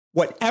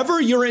Whatever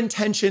your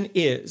intention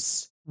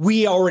is,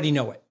 we already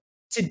know it.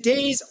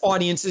 Today's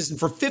audiences, and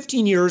for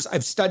 15 years,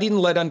 I've studied and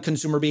led on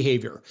consumer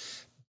behavior.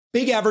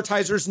 Big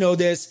advertisers know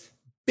this.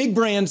 Big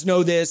brands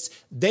know this.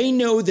 They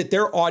know that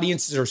their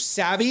audiences are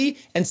savvy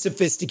and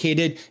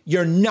sophisticated.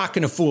 You're not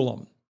going to fool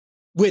them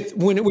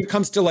when it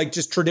comes to like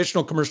just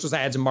traditional commercials,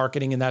 ads, and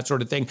marketing and that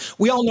sort of thing.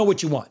 We all know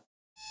what you want.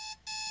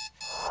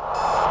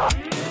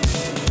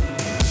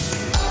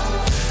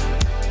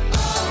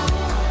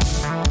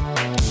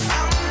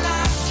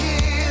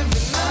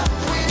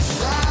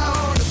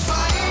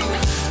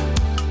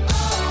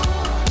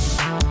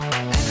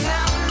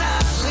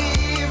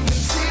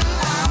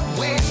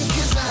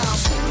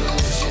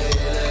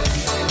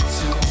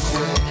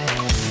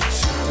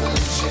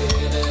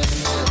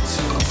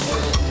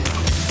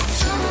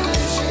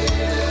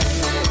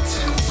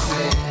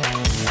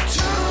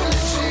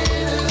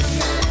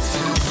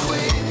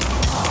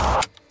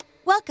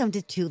 Welcome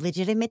to Too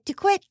Legitimate to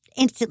Quit,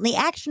 instantly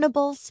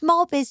actionable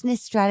small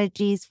business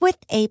strategies with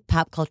a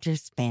pop culture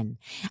spin.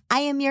 I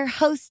am your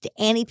host,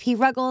 Annie P.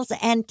 Ruggles,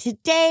 and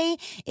today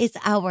is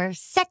our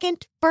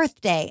second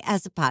birthday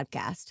as a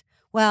podcast.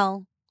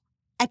 Well,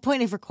 at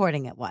point of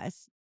recording it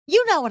was.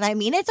 You know what I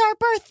mean. It's our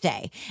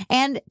birthday.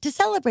 And to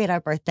celebrate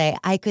our birthday,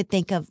 I could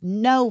think of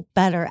no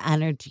better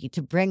energy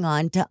to bring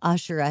on to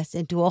usher us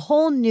into a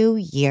whole new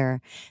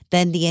year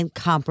than the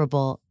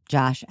incomparable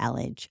Josh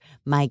Elledge,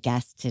 my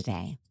guest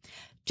today.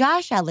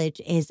 Josh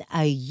Elledge is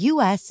a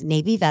U.S.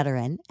 Navy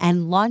veteran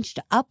and launched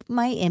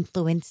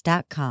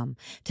UpMyInfluence.com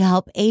to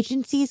help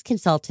agencies,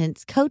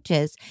 consultants,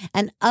 coaches,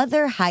 and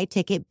other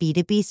high-ticket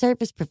B2B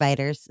service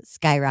providers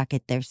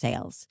skyrocket their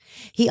sales.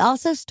 He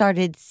also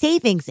started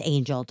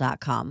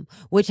SavingsAngel.com,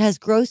 which has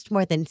grossed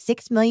more than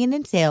 $6 million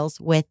in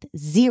sales with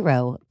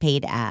zero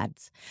paid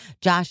ads.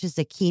 Josh is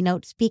a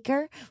keynote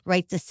speaker,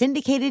 writes a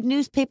syndicated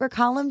newspaper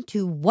column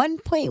to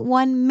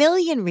 1.1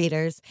 million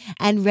readers,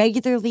 and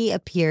regularly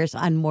appears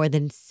on more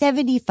than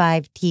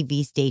 75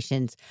 TV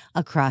stations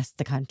across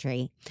the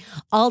country.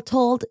 All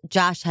told,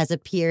 Josh has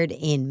appeared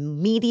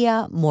in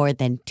media more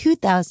than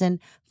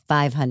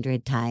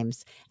 2,500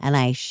 times, and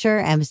I sure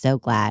am so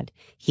glad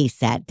he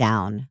sat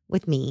down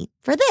with me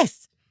for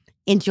this.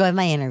 Enjoy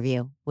my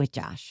interview with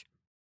Josh.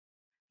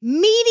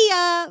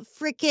 Media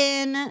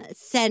freaking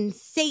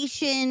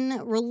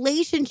sensation,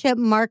 relationship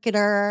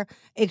marketer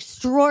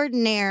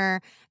extraordinaire,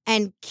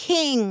 and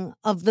king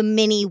of the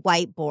mini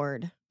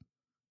whiteboard.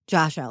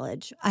 Josh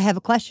Elledge, I have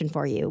a question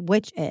for you,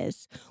 which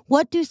is,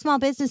 what do small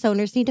business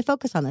owners need to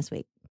focus on this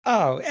week?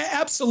 Oh,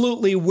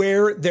 absolutely.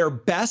 Where their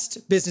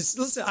best business.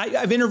 Listen,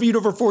 I've interviewed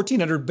over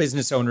 1,400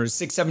 business owners,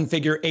 6,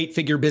 7-figure,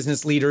 8-figure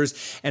business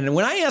leaders. And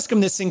when I ask them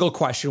this single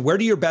question, where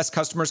do your best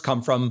customers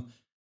come from?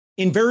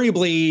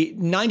 Invariably,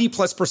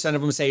 90+%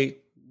 of them say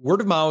word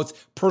of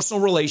mouth,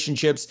 personal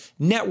relationships,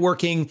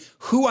 networking,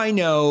 who I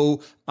know,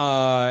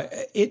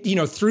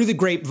 through the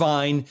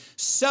grapevine.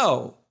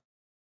 So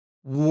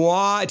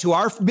why, to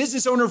our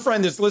business owner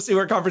friend that's listening to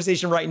our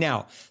conversation right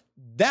now,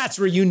 that's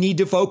where you need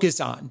to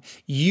focus on.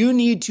 You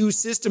need to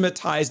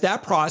systematize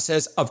that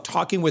process of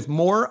talking with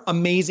more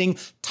amazing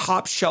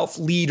top shelf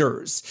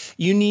leaders.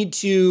 You need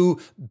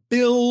to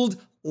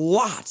build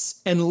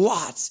lots and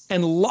lots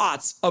and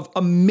lots of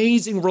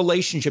amazing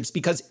relationships,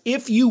 because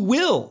if you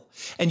will,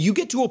 and you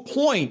get to a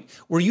point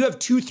where you have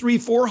 200,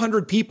 300,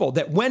 400 people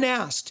that when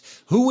asked,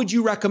 who would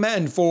you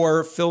recommend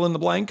for fill in the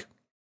blank?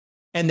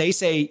 And they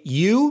say,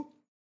 you.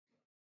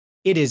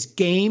 It is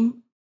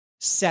game,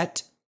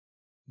 set,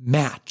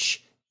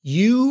 match.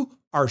 You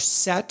are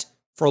set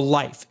for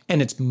life,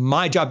 and it's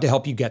my job to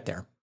help you get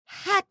there.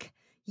 Heck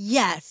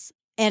yes,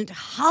 and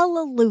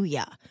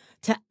hallelujah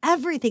to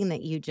everything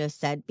that you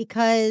just said,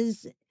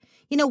 because,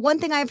 one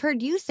thing I've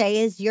heard you say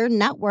is your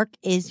network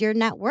is your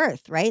net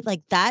worth, right?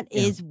 Like that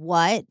is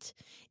what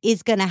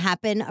is going to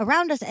happen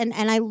around us. And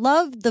I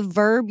love the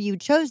verb you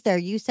chose there.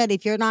 You said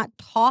if you're not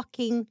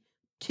talking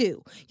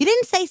to, you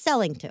didn't say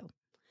selling to.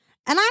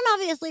 And I'm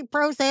obviously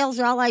pro sales,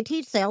 y'all. I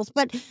teach sales,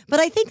 but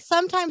I think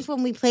sometimes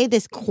when we play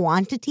this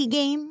quantity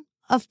game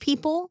of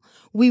people,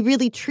 we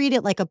really treat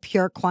it like a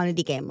pure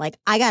quantity game. Like,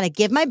 I got to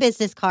give my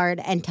business card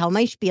and tell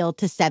my spiel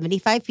to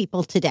 75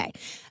 people today.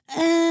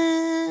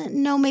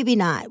 No, maybe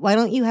not. Why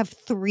don't you have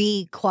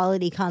 3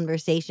 quality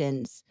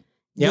conversations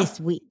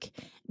this week?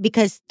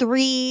 Because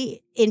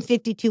 3 in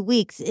 52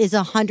 weeks is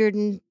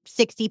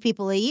 160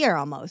 people a year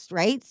almost,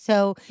 right?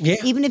 So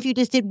even if you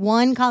just did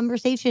 1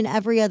 conversation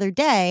every other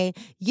day,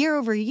 year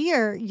over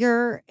year,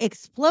 you're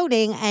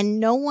exploding, and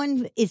no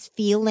one is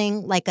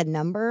feeling like a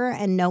number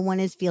and no one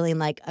is feeling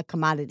like a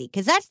commodity.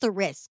 Because that's the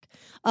risk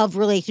of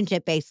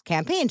relationship-based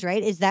campaigns,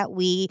 right? Is that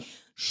we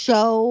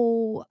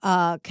show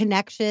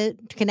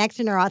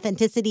connection or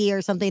authenticity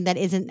or something that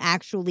isn't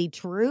actually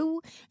true,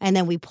 and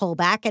then we pull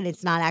back and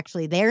it's not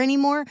actually there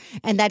anymore.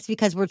 And that's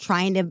because we're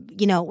trying to,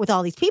 with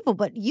all these people,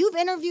 but you've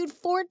interviewed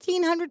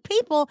 1,400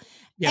 people.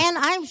 Yes. And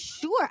I'm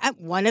sure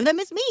one of them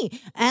is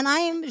me. And I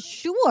am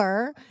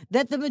sure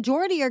that the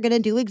majority are going to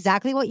do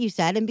exactly what you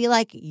said and be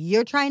like,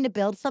 you're trying to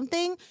build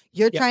something.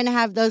 You're trying to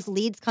have those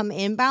leads come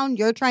inbound.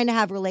 You're trying to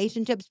have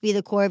relationships be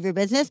the core of your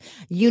business.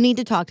 You need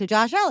to talk to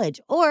Josh Elledge.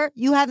 Or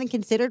you haven't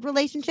considered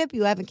relationship.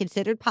 You haven't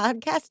considered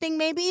podcasting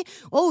maybe.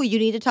 Oh, you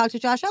need to talk to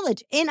Josh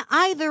Elledge. In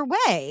either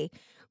way,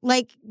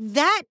 like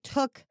that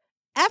took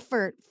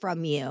effort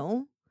from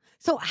you.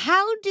 So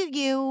how do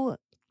you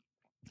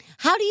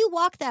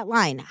walk that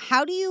line?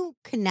 How do you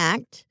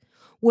connect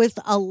with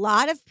a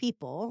lot of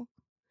people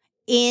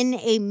in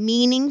a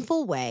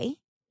meaningful way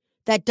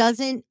that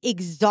doesn't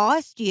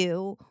exhaust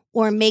you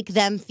or make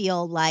them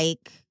feel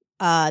like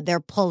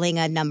they're pulling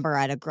a number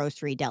at a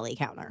grocery deli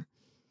counter?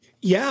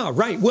 Yeah,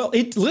 right. Well,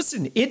 it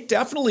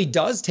definitely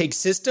does take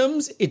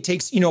systems. It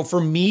takes, for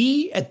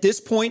me at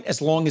this point,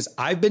 as long as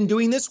I've been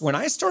doing this, when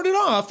I started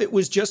off, it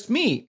was just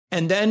me.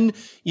 And then,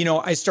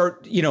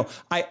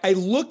 I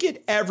look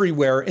at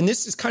everywhere, and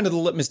this is kind of the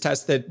litmus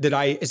test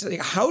it's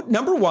like,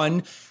 number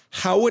one,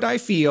 how would I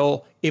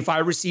feel if I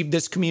received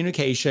this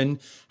communication?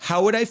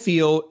 How would I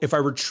feel if I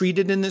were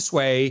treated in this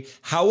way?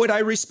 How would I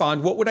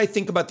respond? What would I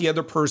think about the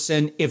other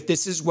person if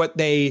this is what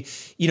they,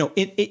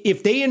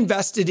 if they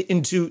invested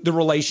into the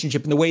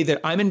relationship in the way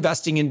that I'm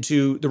investing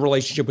into the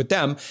relationship with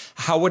them,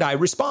 how would I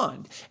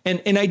respond?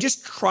 And I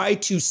just try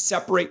to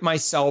separate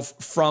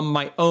myself from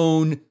my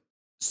own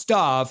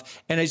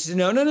stuff. And I said,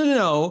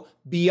 no,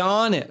 be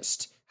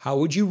honest. How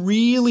would you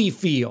really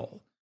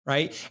feel?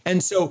 Right.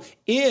 And so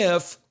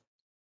if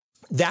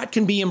that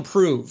can be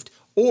improved,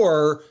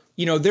 or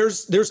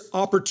there's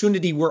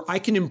opportunity where I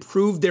can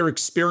improve their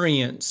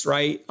experience,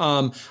 right?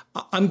 I'm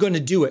going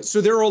to do it.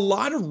 So there are a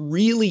lot of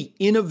really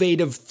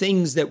innovative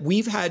things that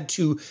we've had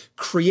to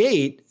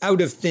create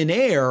out of thin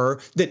air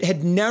that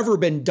had never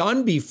been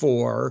done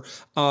before,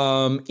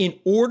 in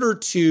order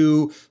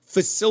to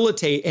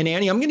facilitate. And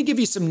Annie, I'm going to give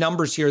you some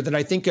numbers here that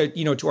I think,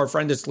 to our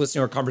friend that's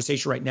listening to our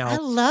conversation right now. I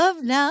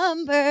love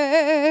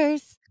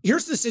numbers.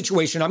 Here's the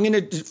situation. I'm going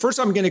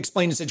to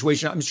explain the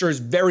situation. I'm sure is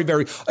very,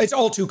 very, it's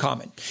all too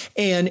common.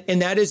 And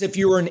that is if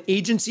you're an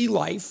agency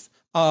life,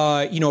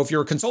 if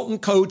you're a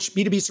consultant, coach,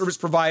 B2B service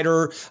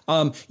provider,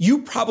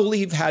 you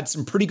probably have had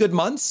some pretty good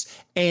months.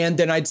 And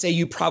then I'd say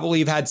you probably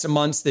have had some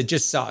months that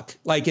just suck.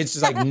 Like it's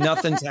just like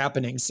nothing's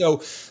happening.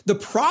 So the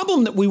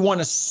problem that we want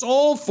to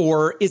solve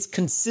for is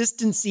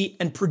consistency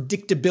and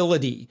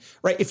predictability,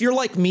 right? If you're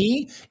like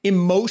me,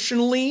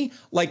 emotionally,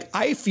 like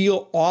I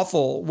feel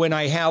awful when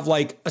I have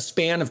like a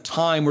span of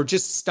time where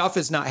just stuff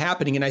is not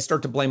happening and I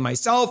start to blame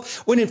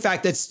myself when in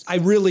fact there's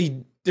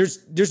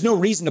no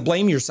reason to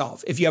blame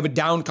yourself if you have a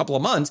down couple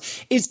of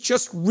months. It's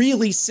just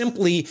really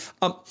simply,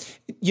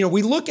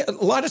 we look at a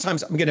lot of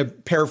times, I'm going to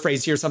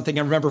paraphrase here something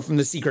I remember from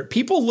The Secret.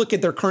 People look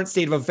at their current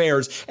state of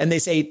affairs and they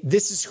say,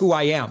 this is who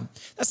I am.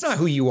 That's not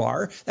who you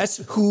are. That's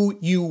who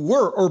you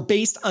were, or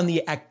based on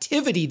the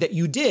activity that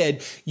you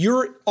did,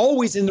 you're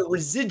always in the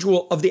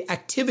residual of the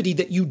activity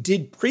that you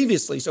did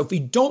previously. So if you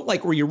don't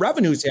like where your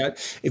revenue is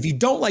at, if you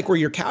don't like where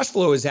your cash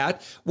flow is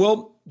at,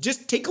 well,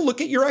 just take a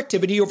look at your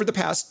activity over the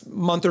past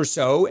month or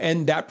so,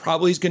 and that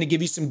probably is going to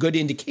give you some good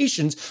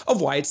indications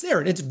of why it's there.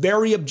 And it's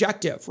very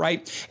objective,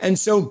 right? And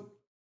so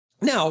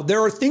now there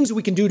are things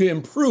we can do to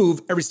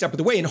improve every step of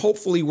the way. And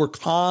hopefully we're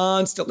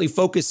constantly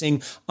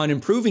focusing on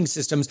improving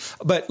systems.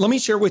 But let me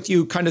share with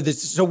you kind of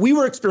this. So we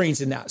were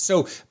experiencing that.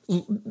 So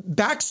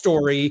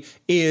backstory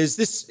is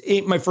this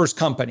ain't my first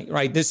company,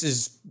 right? This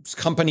is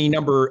company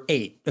number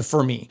 8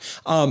 for me.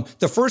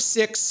 The first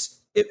 6,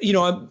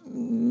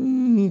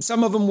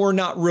 some of them were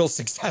not real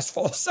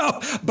successful.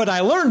 But I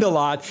learned a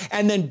lot.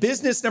 And then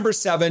business number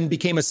 7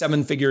 became a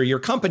 7-figure a year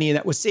company, and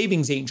that was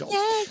Savings Angel.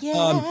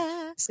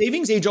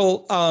 Savings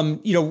Angel,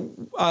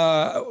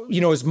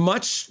 as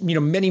much,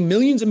 many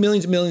millions and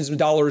millions and millions of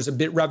dollars of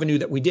bit revenue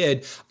that we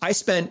did, I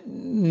spent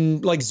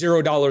like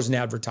 $0 in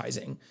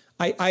advertising.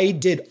 I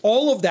did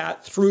all of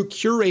that through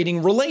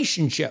curating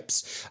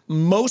relationships,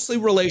 mostly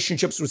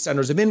relationships with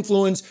centers of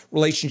influence,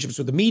 relationships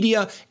with the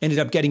media, ended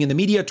up getting in the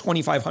media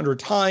 2,500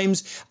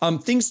 times.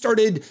 Things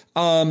started,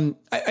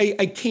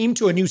 I came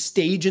to a new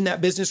stage in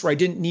that business where I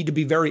didn't need to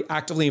be very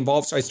actively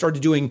involved. So I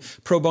started doing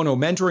pro bono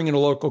mentoring in a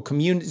local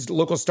community,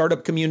 local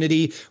startup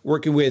community,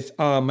 working with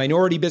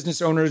minority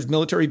business owners,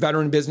 military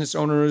veteran business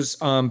owners,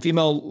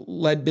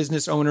 female-led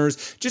business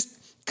owners, just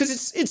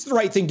because it's the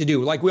right thing to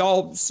do. Like we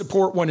all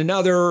support one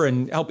another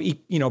and help,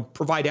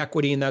 provide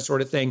equity and that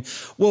sort of thing.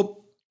 Well,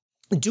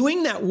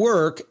 doing that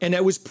work, and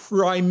it was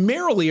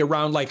primarily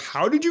around like,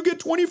 how did you get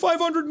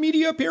 2,500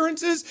 media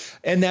appearances?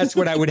 And that's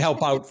what I would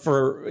help out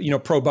for,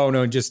 pro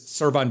bono and just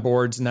serve on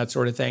boards and that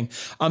sort of thing.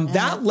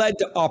 That led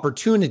to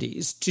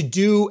opportunities to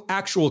do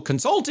actual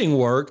consulting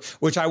work,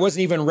 which I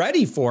wasn't even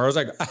ready for. I was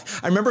like,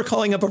 I remember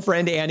calling up a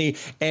friend, Annie,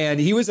 and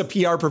he was a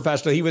PR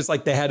professional. He was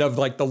like the head of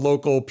like the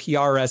local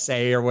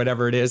PRSA or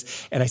whatever it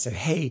is. And I said,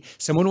 hey,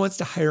 someone wants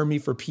to hire me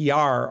for PR.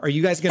 Are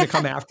you guys going to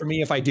come after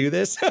me if I do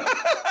this?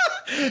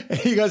 And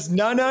he goes,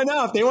 no.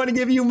 If they want to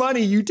give you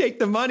money, you take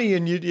the money,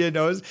 and you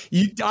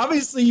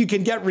obviously you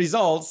can get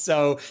results.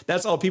 So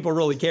that's all people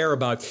really care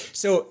about.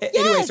 So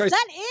anyway,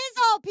 that is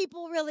all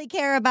people really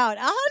care about.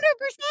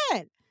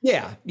 100%.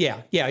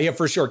 Yeah,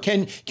 for sure.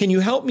 Can you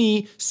help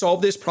me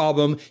solve this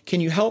problem?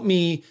 Can you help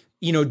me,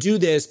 do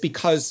this?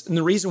 Because, and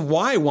the reason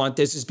why I want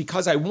this is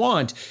because I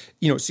want,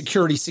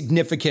 security,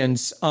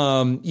 significance,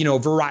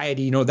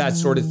 variety, that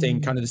sort of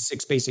thing, kind of the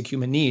 6 basic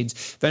human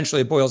needs.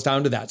 Eventually it boils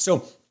down to that.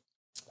 So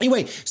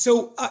anyway,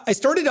 so I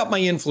started up my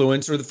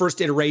influence, or the first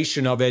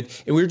iteration of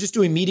it, and we were just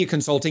doing media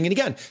consulting. And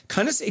again,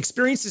 kind of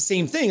experienced the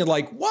same thing.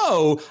 Like,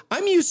 whoa,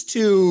 I'm used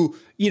to,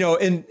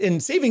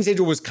 and Savings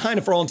Angel was kind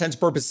of, for all intents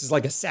and purposes,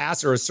 like a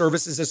SaaS or a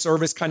service as a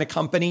service kind of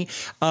company.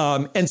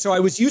 And so I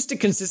was used to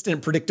consistent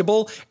and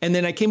predictable. And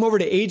then I came over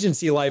to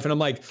agency life and I'm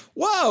like,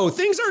 whoa,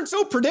 things aren't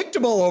so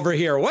predictable over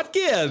here. What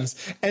gives?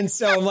 And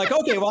so I'm like,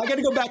 okay, well, I got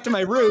to go back to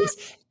my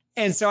roots.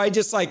 And so I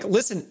just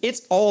listen,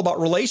 it's all about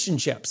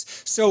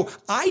relationships. So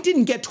I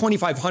didn't get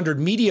 2,500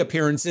 media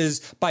appearances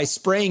by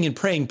spraying and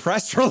praying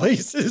press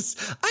releases.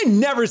 I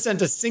never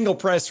sent a single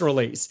press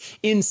release.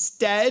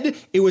 Instead,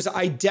 it was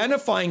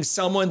identifying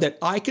someone that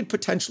I could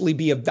potentially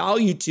be of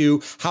value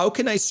to. How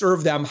can I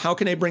serve them? How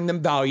can I bring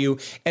them value?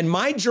 And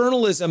my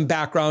journalism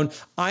background,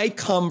 I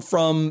come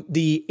from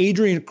the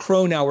Adrian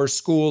Cronauer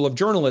School of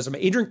Journalism.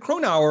 Adrian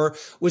Cronauer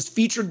was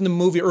featured in the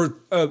movie, or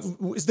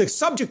was the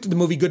subject of the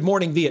movie Good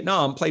Morning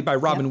Vietnam, played by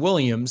Robin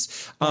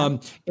Williams.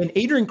 And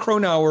Adrian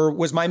Cronauer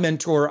was my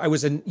mentor. I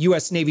was a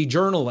U.S. Navy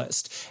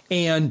journalist.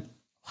 And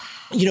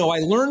I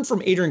learned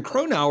from Adrian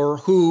Cronauer,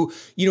 who,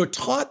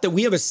 taught that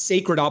we have a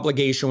sacred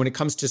obligation when it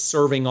comes to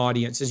serving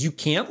audiences. You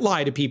can't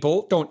lie to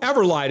people. Don't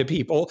ever lie to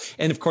people.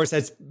 And of course,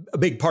 that's a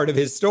big part of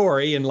his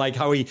story, and like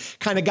how he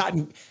kind of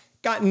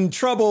got in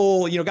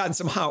trouble, got in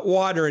some hot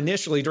water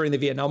initially during the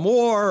Vietnam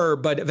War,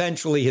 but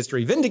eventually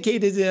history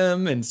vindicated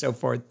him and so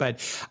forth.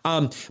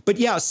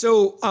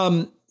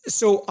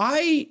 So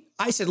I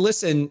said,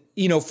 listen,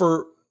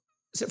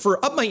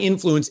 for up my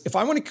influence, if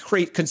I want to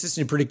create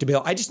consistent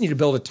predictability, I just need to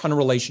build a ton of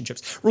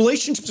relationships.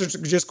 Relationships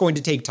are just going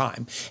to take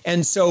time.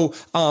 And so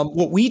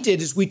what we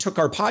did is we took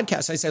our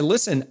podcast. I said,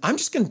 listen, I'm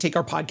just going to take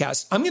our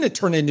podcast. I'm going to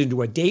turn it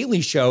into a daily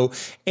show,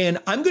 and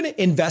I'm going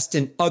to invest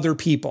in other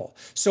people.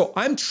 So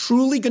I'm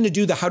truly going to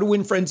do the How to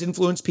Win Friends,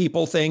 Influence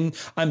People thing.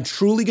 I'm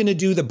truly going to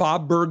do the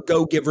Bob Burg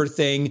Go Giver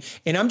thing.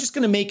 And I'm just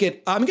going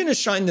to I'm going to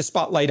shine the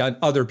spotlight on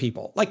other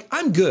people. Like,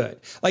 I'm good.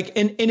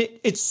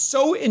 It's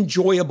so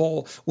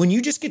enjoyable when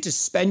you just get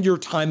to spend your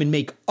time and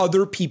make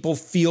other people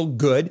feel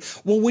good.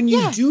 Well, when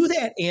you do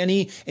that,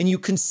 Annie, and you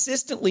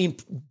consistently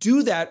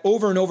do that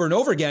over and over and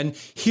over again,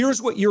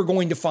 here's what you're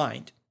going to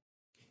find.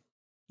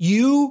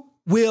 You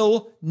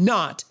will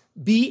not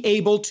be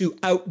able to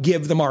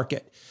outgive the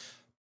market.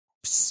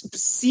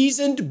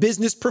 Seasoned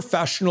business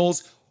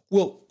professionals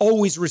will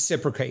always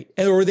reciprocate,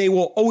 or they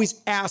will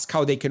always ask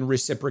how they can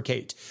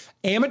reciprocate.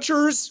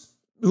 Amateurs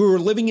who are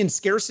living in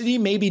scarcity,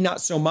 maybe not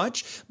so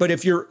much. But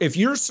if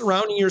you're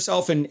surrounding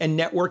yourself and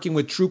networking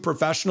with true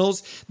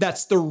professionals,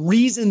 that's the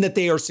reason that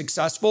they are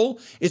successful,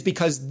 is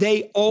because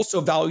they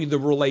also value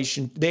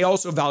they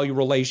also value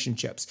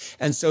relationships.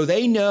 And so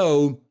they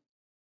know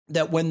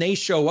that when they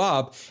show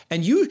up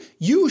and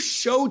you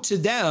show to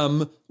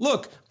them,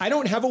 look, I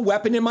don't have a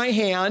weapon in my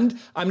hand.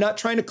 I'm not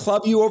trying to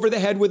club you over the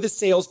head with a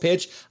sales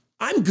pitch.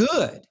 I'm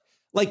good.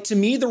 Like, to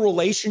me, the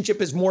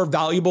relationship is more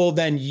valuable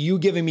than you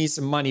giving me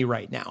some money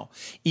right now.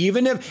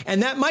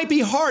 And that might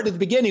be hard at the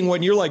beginning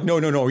when you're like, no,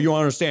 you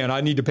understand,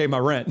 I need to pay my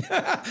rent.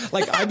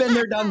 Like, I've been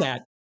there, done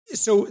that.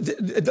 So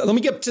let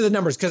me get to the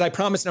numbers, because I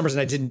promised numbers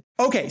and I didn't.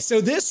 Okay, so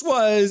this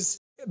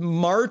was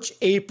March,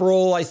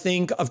 April, I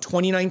think, of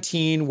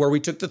 2019, where we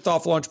took the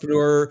Thoughtful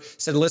Entrepreneur,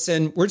 said,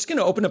 listen, we're just going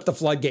to open up the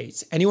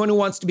floodgates. Anyone who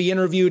wants to be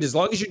interviewed, as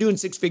long as you're doing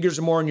 6 figures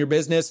or more in your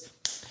business,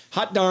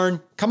 hot darn,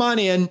 come on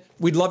in.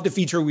 We'd love to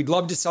feature. We'd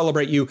love to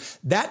celebrate you.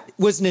 That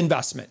was an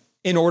investment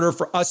in order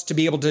for us to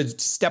be able to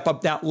step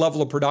up that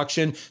level of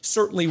production.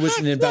 Certainly was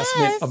an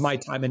investment of my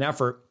time and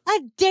effort. A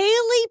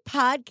daily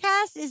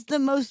podcast is the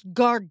most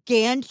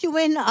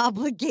gargantuan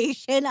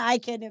obligation I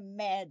can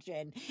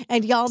imagine.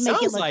 And y'all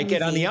make it look like easy.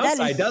 It on the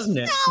outside, doesn't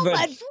it? So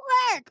much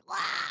work.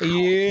 Wow.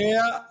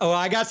 Yeah. Oh,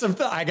 I got some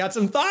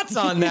thoughts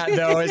on that,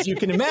 though, as you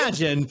can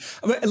imagine.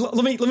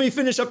 Let me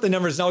finish up the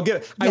numbers, and I'll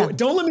get.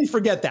 Don't let me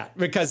forget that,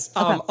 because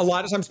a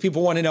lot of times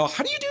people want to know,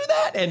 how do you do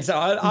that? And so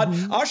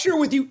I'll share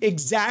with you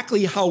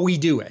exactly how we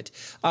do it.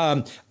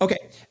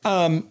 Okay.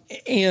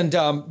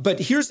 But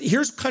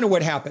here's kind of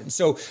what happened.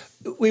 So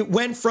we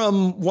went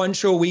from 1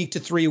 show a week to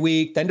 3 a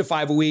week, then to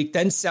 5 a week,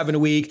 then 7 a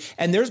week.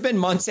 And there's been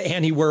months,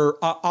 Annie, where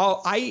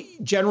I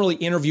generally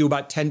interview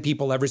about 10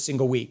 people every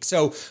single week.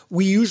 So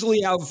we usually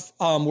have,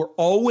 we're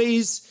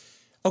always,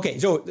 okay,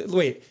 so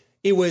wait,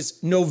 it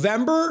was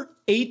November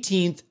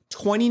 18th,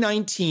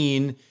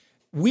 2019.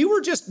 We were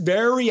just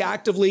very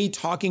actively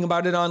talking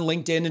about it on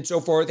LinkedIn and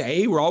so forth.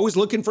 Hey, we're always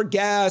looking for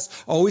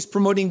guests, always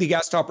promoting the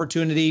guest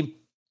opportunity.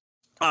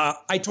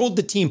 I told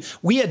the team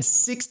we had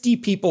 60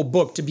 people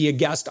booked to be a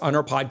guest on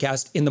our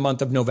podcast in the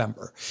month of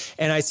November.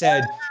 And I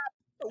said,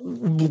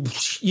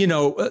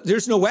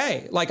 There's no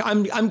way. Like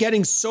I'm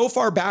getting so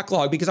far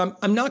backlog because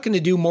I'm not going to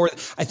do more.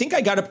 I think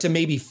I got up to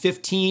maybe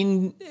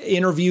 15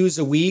 interviews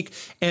a week,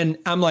 and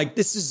I'm like,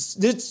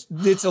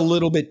 it's a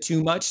little bit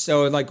too much.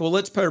 So like, well,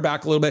 let's put her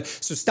back a little bit.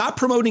 So stop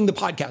promoting the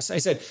podcast. I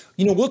said,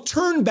 we'll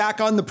turn back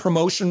on the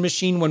promotion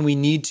machine when we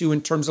need to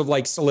in terms of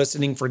like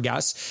soliciting for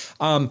guests.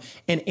 And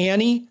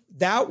Annie,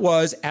 that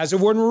was, as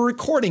of when we're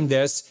recording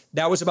this,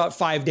 that was about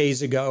 5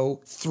 days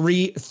ago,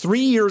 3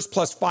 years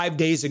plus 5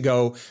 days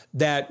ago,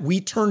 that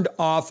we turned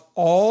off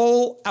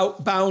all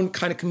outbound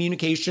kind of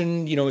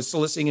communication,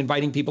 soliciting,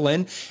 inviting people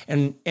in.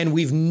 And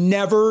we've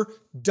never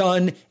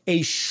done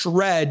a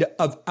shred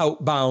of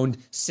outbound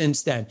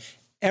since then.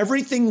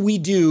 Everything we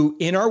do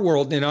in our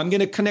world, and I'm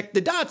going to connect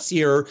the dots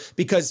here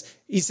because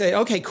you say,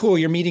 okay, cool,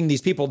 you're meeting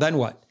these people. Then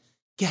what?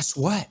 Guess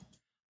what?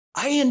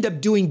 I end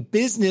up doing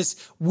business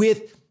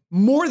with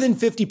more than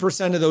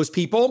 50% of those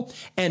people,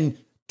 and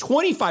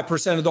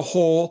 25% of the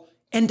whole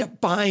end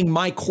up buying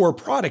my core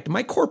product.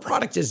 My core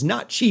product is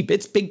not cheap.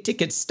 It's big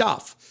ticket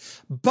stuff.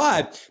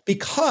 But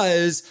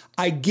because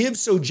I give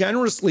so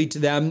generously to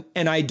them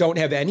and I don't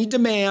have any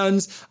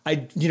demands,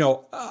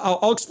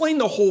 I'll explain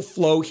the whole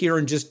flow here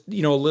in just, a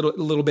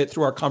little bit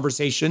through our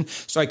conversation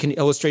so I can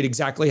illustrate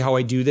exactly how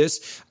I do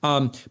this.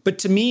 But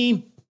to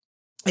me,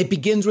 it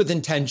begins with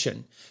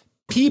intention.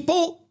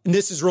 People, and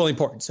this is really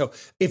important. So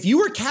if you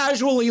were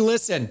casually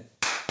listening,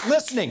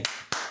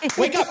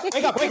 wake up.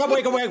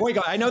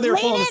 I know they're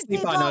falling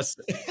asleep on us.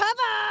 Come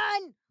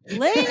on,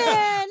 lean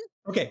in.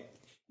 Okay.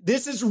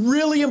 This is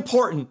really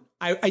important.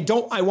 I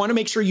want to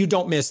make sure you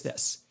don't miss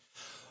this.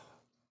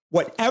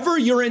 Whatever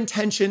your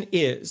intention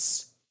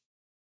is,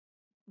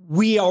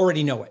 we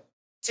already know it.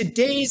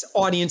 Today's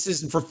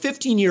audiences, and for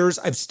 15 years,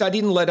 I've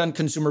studied and led on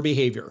consumer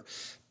behavior.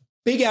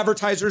 Big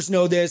advertisers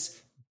know this.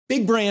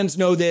 Big brands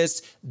know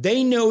this.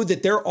 They know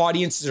that their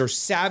audiences are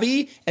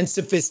savvy and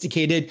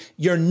sophisticated.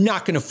 You're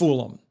not going to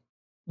fool them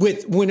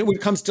when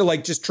it comes to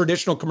like just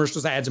traditional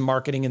commercials, ads, and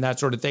marketing and that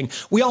sort of thing.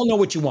 We all know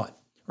what you want,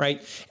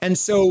 right? And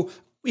so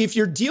if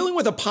you're dealing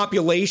with a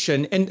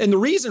population, and the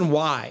reason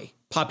why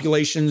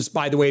populations,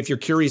 by the way, if you're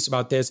curious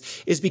about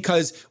this, is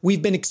because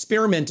we've been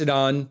experimented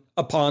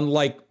upon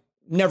like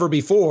never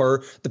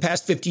before, the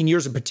past 15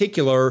 years in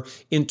particular,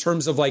 in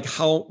terms of like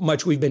how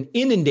much we've been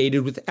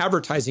inundated with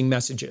advertising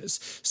messages.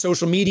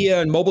 Social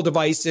media and mobile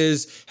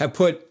devices have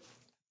put,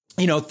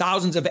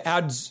 thousands of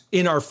ads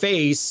in our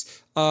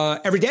face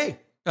every day.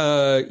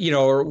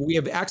 Or we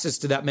have access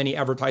to that many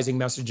advertising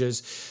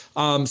messages.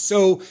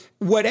 So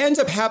what ends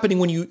up happening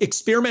when you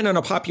experiment on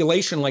a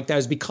population like that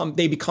is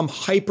they become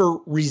hyper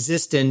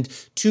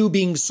resistant to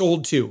being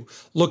sold to.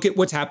 Look at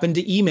what's happened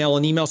to email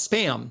and email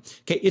spam.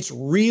 Okay. It's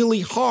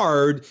really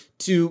hard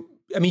the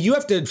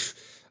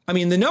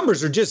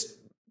numbers are just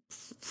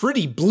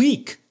pretty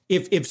bleak.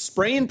 If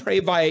spray and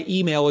pray via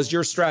email is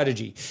your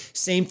strategy,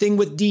 same thing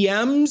with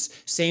DMs,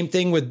 same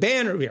thing with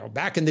banner,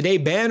 back in the day,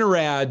 banner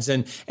ads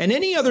and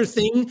any other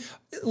thing.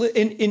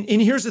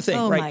 And here's the thing,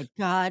 right? Oh my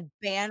God,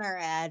 banner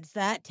ads.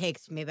 That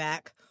takes me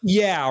back.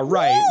 Yeah,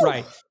 right, Woo!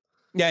 right.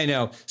 Yeah, I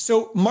know.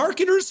 So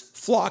marketers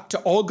flock to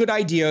all good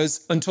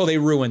ideas until they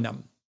ruin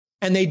them.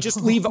 And they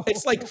just leave,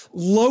 it's like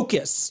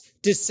locusts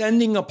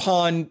descending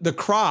upon the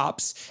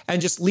crops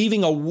and just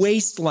leaving a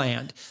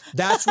wasteland.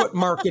 That's what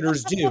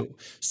marketers do.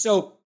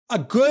 So a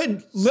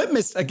good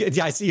litmus,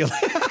 I see you.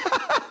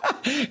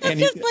 I'm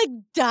just like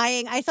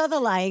dying. I saw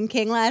The Lion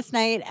King last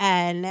night,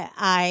 and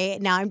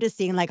I'm just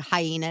seeing like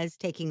hyenas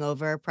taking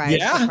over Pride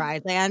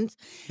Lands.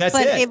 But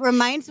it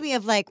reminds me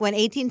of like when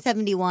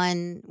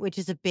 1871, which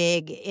is a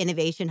big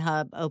innovation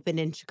hub, opened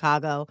in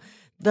Chicago.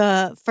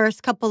 The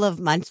first couple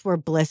of months were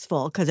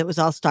blissful because it was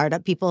all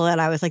startup people,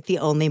 and I was like the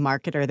only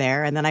marketer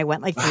there. And then I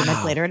went like 3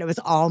 months later, and it was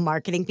all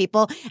marketing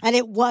people, and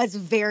it was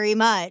very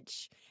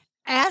much.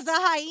 As a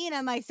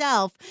hyena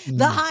myself,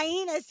 the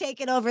hyenas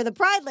taking over the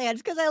Pride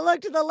Lands because I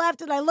looked to the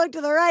left and I looked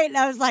to the right and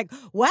I was like,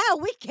 wow,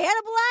 we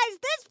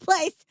cannibalized this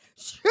place.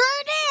 Sure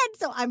did.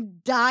 So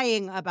I'm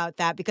dying about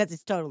that because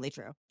it's totally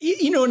true.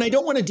 And I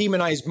don't want to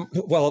demonize,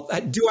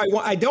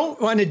 I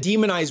don't want to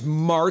demonize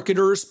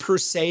marketers per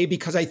se,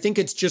 because I think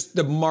it's just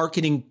the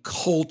marketing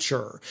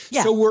culture.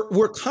 Yeah. So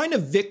we're kind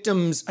of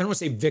victims. I don't want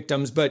to say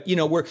victims, but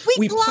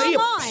we play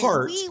a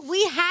part.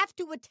 We have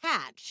to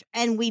attach,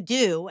 and we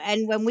do.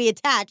 And when we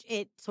attach,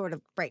 it sort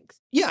of breaks.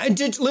 Yeah. And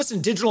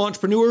digital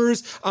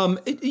entrepreneurs,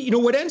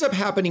 what ends up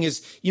happening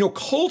is,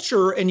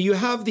 culture, and you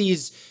have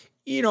these,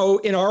 in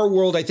our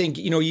world, I think,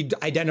 you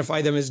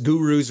identify them as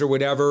gurus or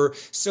whatever.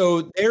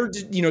 So they're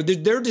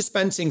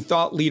dispensing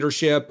thought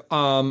leadership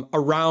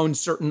around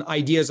certain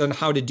ideas on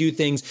how to do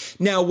things.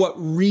 Now, what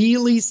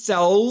really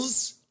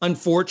sells,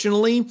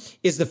 unfortunately,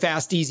 is the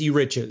fast, easy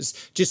riches.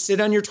 Just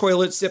sit on your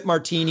toilet, sip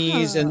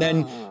martinis, and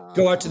then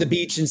go out to the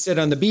beach and sit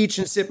on the beach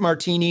and sip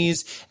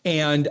martinis.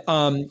 And,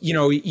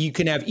 you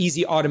can have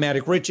easy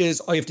automatic riches.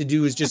 All you have to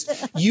do is just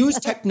use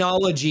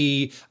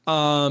technology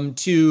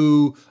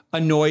to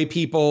annoy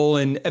people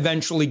and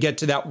eventually get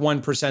to that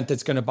 1%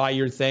 that's going to buy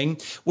your thing.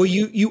 Well,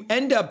 you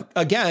end up,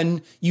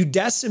 again, you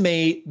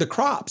decimate the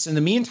crops in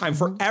the meantime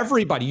for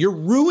everybody. You're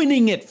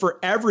ruining it for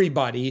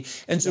everybody.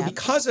 And so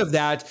because of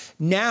that,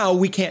 now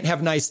we can't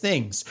have nice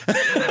things.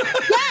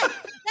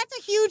 That's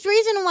a huge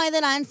reason why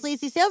the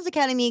Non-Sleazy Sales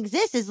Academy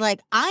exists, is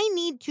like, I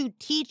need to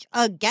teach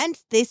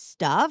against this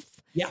stuff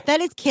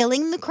that is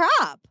killing the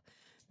crop.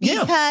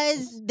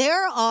 Because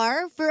there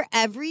are, for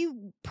every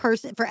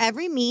person, for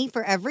every me,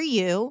 for every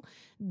you,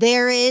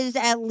 there is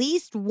at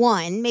least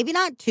one, maybe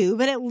not two,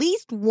 but at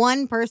least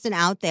one person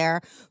out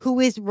there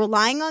who is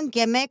relying on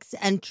gimmicks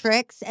and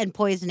tricks and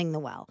poisoning the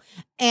well.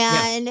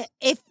 And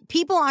if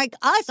people like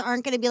us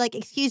aren't going to be like,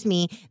 excuse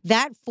me,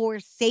 that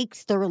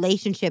forsakes the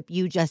relationship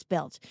you just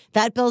built.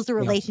 That builds the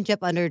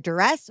relationship under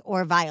duress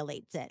or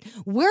violates it.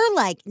 We're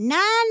like, nah.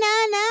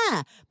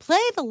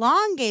 Play the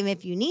long game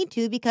if you need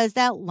to, because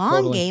that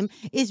long game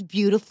is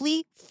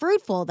beautifully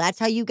fruitful. That's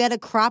how you get a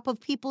crop of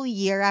people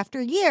year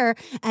after year,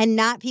 and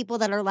not people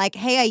that are like,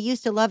 hey, I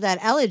used to love that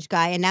Elledge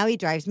guy and now he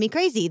drives me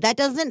crazy. That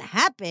doesn't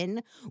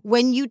happen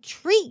when you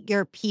treat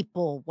your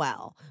people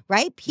well,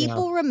 right?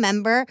 People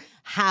remember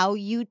how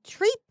you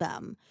treat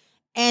them.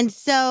 And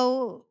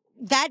so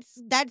that's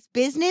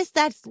business,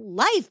 that's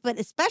life, but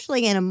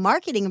especially in a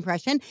marketing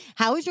impression,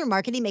 how is your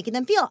marketing making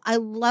them feel? I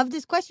love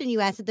this question you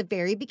asked at the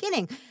very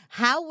beginning.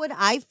 How would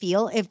I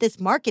feel if this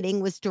marketing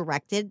was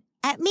directed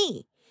at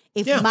me?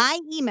 If my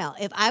email,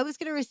 if I was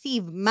going to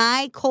receive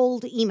my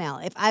cold email,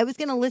 if I was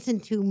going to listen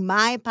to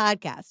my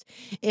podcast,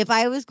 if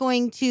I was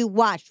going to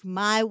watch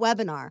my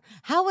webinar,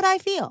 how would I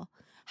feel?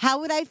 How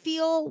would I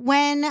feel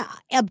when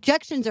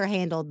objections are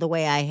handled the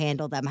way I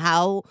handle them?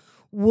 How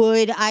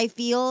would I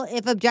feel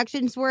if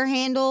objections were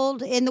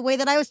handled in the way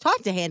that I was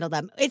taught to handle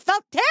them? It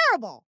felt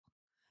terrible.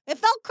 It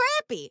felt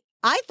crappy.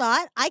 I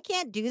thought, I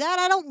can't do that.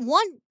 I don't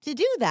want to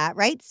do that,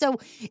 right? So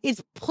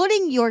it's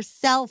putting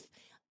yourself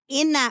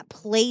in that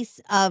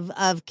place of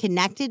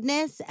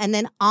connectedness and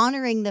then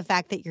honoring the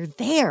fact that you're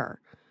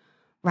there,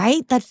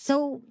 right? That's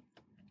so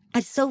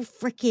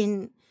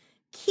freaking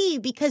key,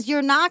 because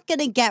you're not going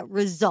to get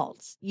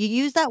results. You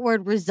use that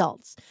word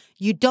results.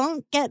 You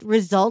don't get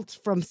results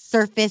from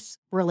surface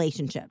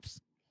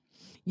relationships.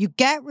 You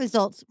get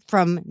results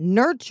from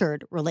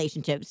nurtured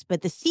relationships.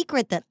 But the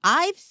secret that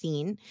I've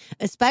seen,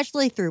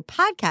 especially through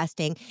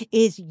podcasting,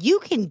 is you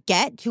can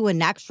get to a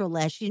next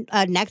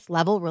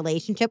level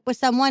relationship with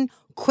someone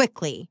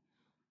quickly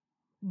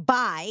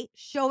by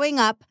showing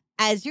up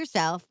as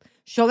yourself,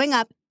 showing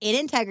up in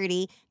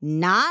integrity,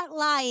 not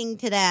lying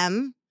to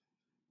them.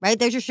 Right?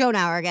 There's your show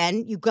now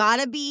again. You got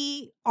to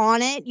be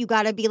on it. You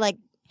got to be like,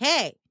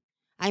 hey,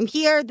 I'm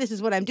here. This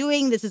is what I'm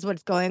doing. This is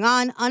what's going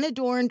on.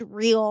 Unadorned,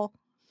 real,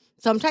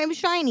 sometimes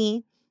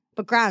shiny,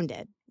 but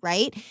grounded,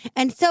 right?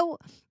 And so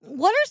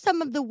what are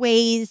some of the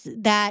ways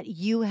that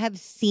you have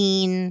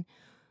seen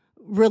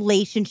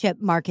relationship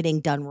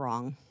marketing done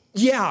wrong?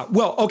 Yeah,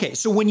 well, okay.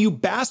 So when you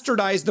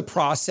bastardize the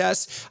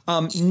process,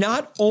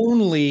 not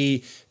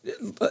only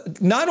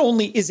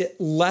is it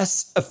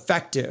less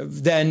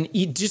effective than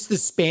just the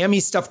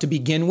spammy stuff to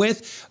begin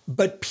with,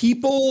 but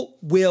people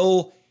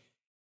will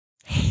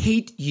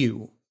hate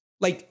you.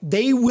 Like,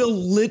 they will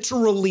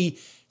literally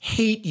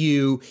hate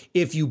you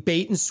if you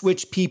bait and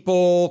switch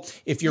people,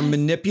 if you're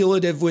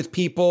manipulative with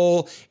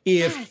people,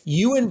 if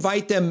you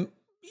invite them.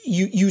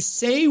 You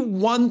say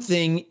one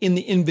thing in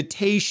the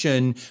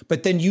invitation,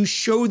 but then you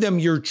show them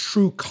your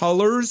true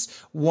colors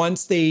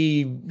once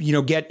they,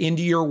 get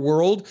into your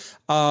world.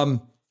 I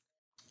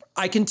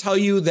can tell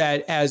you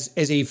that as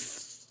a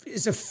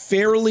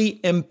fairly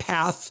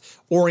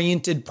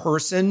empath-oriented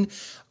person,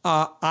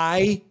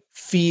 I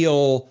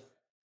feel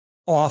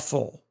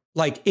awful.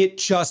 Like, it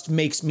just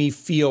makes me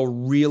feel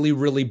really,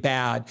 really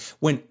bad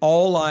when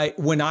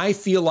I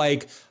feel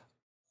like,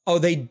 oh,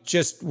 they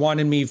just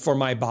wanted me for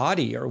my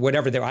body or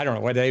whatever. I don't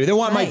know what they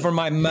want for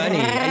my money.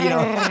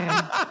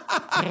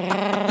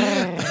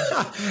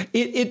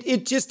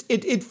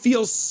 It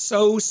feels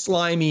so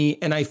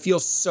slimy, and I feel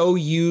so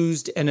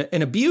used and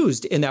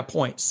abused in that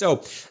point.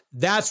 So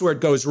that's where it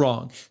goes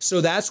wrong.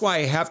 So that's why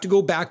I have to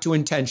go back to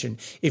intention.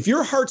 If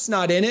your heart's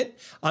not in it,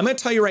 I'm going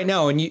to tell you right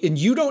now, and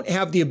you don't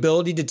have the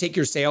ability to take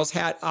your sales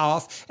hat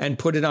off and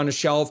put it on a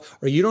shelf,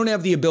 or you don't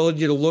have the ability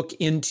to look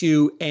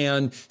into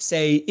and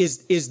say,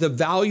 is the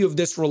value of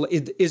this,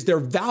 is there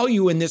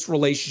value in this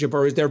relationship,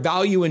 or is there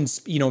value in,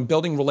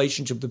 building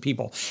relationship with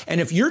people? And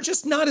if you're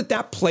just not at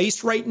that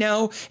place right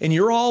now, and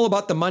you're all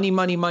about the money,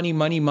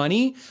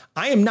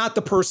 I am not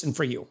the person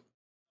for you.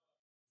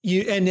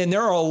 And then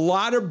there are a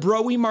lot of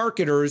broy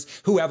marketers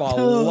who have a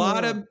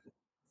lot of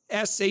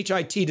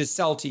S-H-I-T to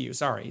sell to you.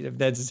 Sorry.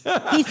 That's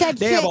He said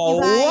they shit, have a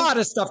you guys. lot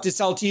of stuff to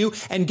sell to you.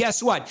 And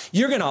guess what?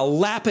 You're going to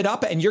lap it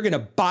up and you're going to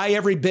buy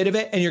every bit of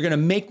it and you're going to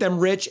make them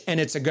rich. And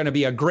it's going to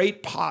be a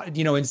great,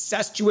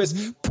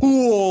 incestuous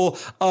pool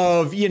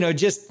of,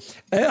 just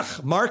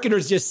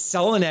marketers just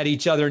selling at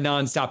each other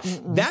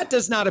nonstop. That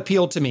does not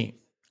appeal to me.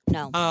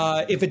 No.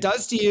 If it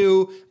does to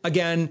you,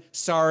 again,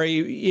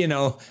 sorry,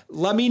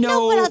 let me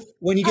know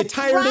when you get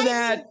tired of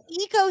that.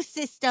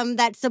 Ecosystem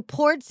that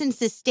supports and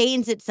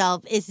sustains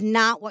itself is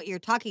not what you're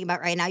talking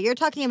about right now. You're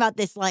talking about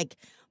this like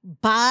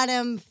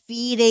bottom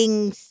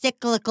feeding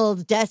cyclical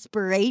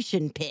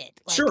desperation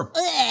pit. Like, sure.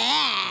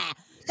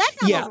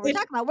 That's not what we're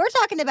talking about. We're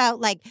talking about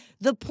like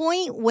the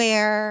point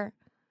where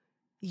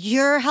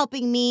you're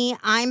helping me,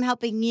 I'm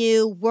helping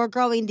you, we're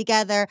growing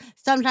together.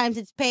 Sometimes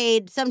it's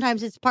paid,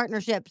 sometimes it's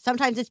partnership,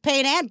 sometimes it's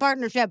paid and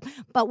partnership,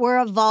 but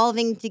we're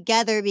evolving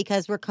together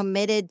because we're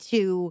committed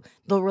to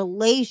the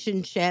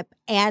relationship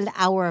and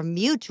our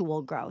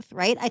mutual growth,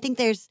 right? I think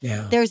there's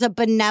a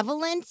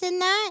benevolence in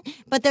that,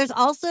 but there's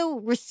also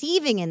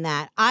receiving in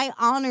that. I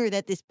honor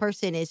that this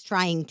person is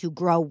trying to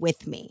grow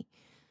with me,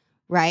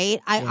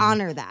 right? I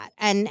honor that.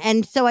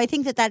 And so I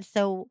think that that's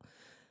so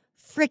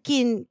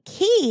freaking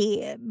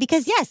key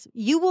because yes,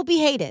 you will be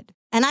hated.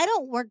 And I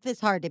don't work this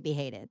hard to be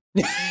hated.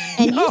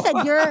 And you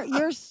said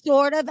you're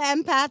sort of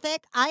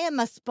empathic. I am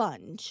a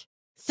sponge.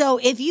 So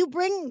if you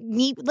bring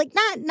me like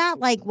not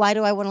like why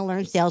do I want to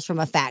learn sales from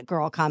a fat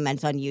girl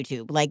comments on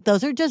YouTube? Like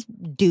those are just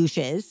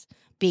douches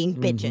being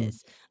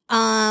bitches.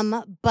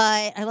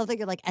 But I love that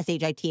you're like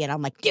S-H-I-T and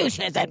I'm like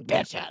douches and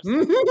bitches.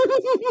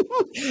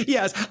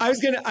 Yes,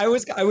 I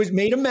was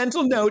made a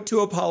mental note to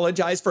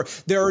apologize for.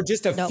 There are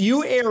just a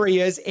few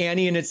areas,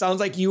 Annie, and it sounds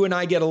like you and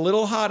I get a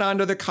little hot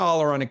under the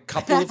collar on a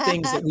couple of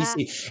things that we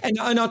see. And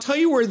I'll tell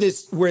you where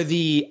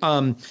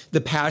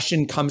the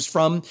passion comes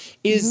from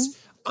is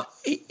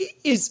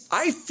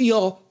I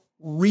feel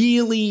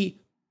really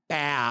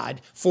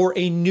bad for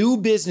a new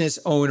business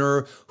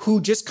owner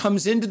who just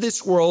comes into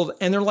this world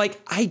and they're like,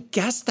 I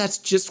guess that's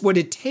just what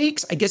it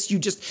takes. I guess you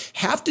just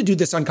have to do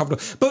this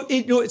uncomfortable. But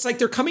it's like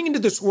they're coming into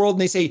this world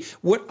and they say,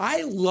 what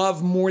I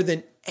love more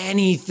than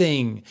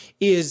anything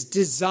is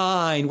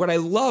design. What I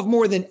love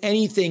more than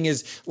anything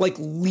is like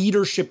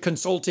leadership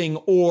consulting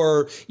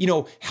or,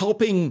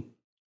 helping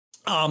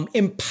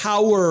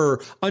empower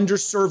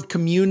underserved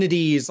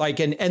communities,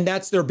 and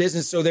that's their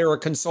business. So they're a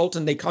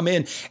consultant. They come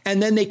in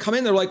and then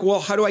they're like,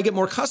 well, how do I get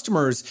more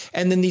customers?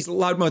 And then these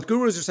loudmouth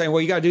gurus are saying, well,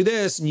 you got to do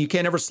this and you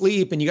can't ever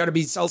sleep and you got to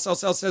be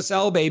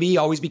sell, baby,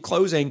 always be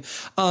closing.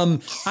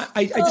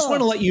 I just want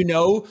to let you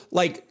know,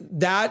 like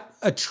that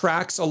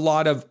attracts a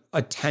lot of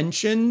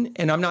attention.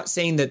 And I'm not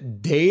saying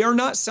that they are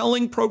not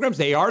selling programs.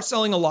 They are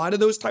selling a lot of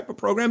those type of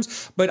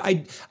programs. But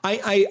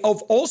I've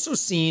also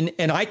seen,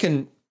 and I'm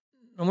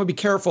going to be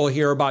careful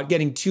here about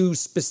getting too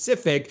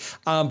specific,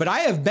 but I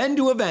have been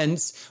to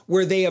events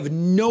where they have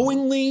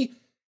knowingly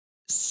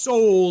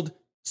sold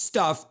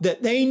stuff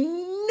that they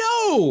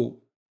know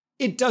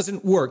it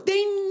doesn't work.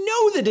 They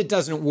know that it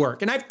doesn't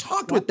work. And I've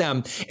talked with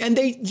them and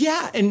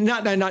and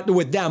not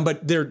with them,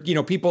 but they're,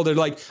 people that are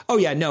like, oh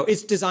yeah, no,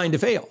 it's designed to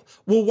fail.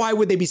 Well, why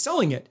would they be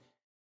selling it?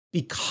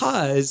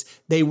 Because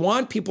they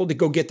want people to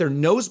go get their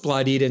nose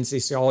bloodied and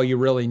say, all you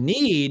really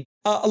need.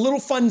 A little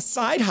fun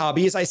side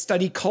hobby is I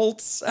study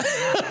cults. Yay!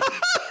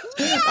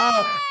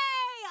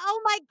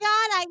 Oh my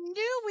God, I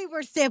knew we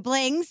were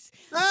siblings.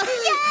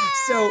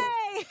 So,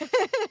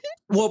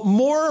 well,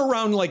 more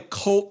around like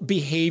cult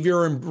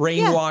behavior and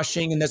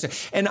brainwashing and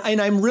this. And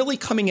I'm really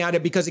coming at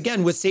it because,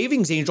 again, with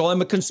Savings Angel,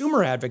 I'm a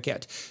consumer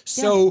advocate.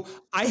 So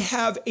I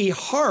have a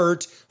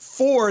heart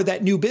for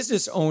that new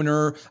business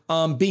owner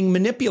being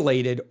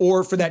manipulated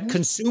or for that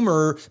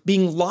consumer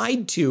being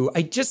lied to.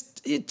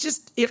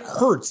 It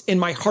hurts in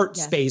my heart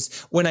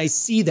space when I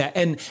see that.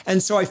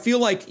 And so I feel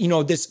like,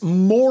 this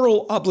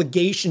moral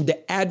obligation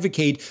to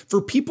advocate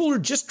for people who are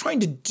just trying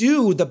to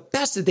do the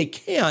best that they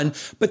can,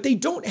 but they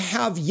don't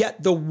have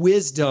yet the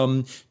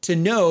wisdom to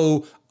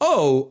know,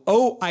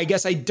 I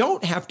guess I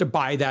don't have to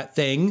buy that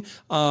thing,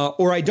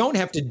 or I don't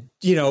have to,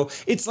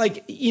 it's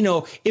like,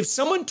 if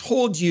someone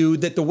told you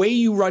that the way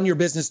you run your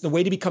business, the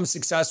way to become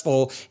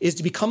successful is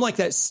to become like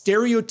that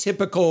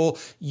stereotypical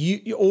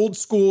old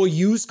school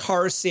used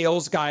car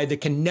sales guy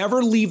that can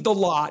never leave the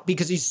lot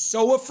because he's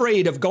so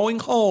afraid of going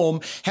home,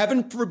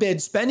 heaven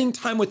forbid, spending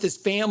time with his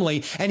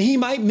family, and he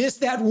might miss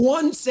that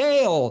one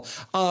sale,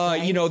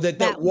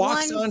 that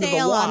walks onto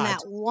the lot. On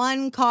that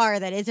one car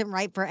that isn't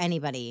right for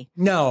anybody.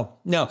 No.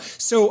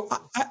 So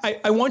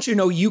I want you to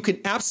know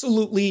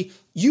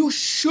you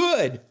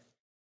should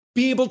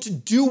be able to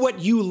do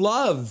what you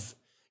love.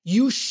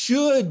 You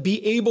should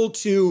be able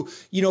to,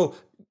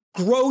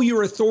 grow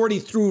your authority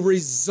through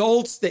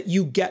results that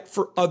you get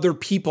for other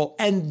people.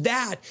 And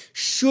that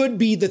should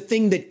be the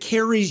thing that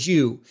carries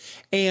you.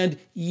 And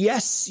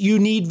yes, you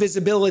need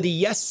visibility.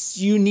 Yes,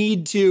 you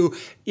need to,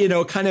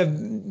 kind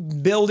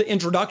of build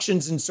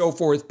introductions and so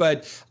forth.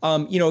 But,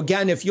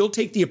 again, if you'll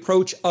take the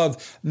approach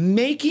of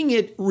making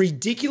it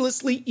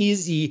ridiculously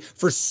easy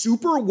for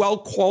super well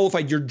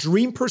qualified, your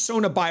dream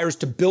persona buyers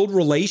to build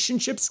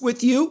relationships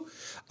with you,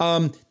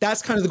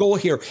 that's kind of the goal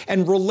here.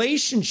 And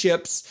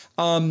relationships,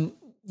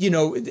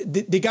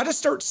 they got to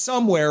start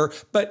somewhere,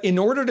 but in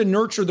order to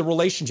nurture the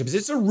relationships,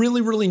 it's a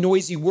really, really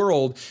noisy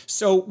world.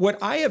 So what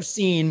I have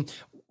seen,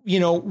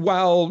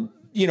 while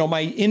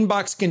my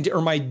inbox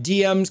or my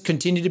DMs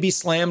continue to be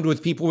slammed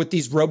with people with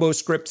these robo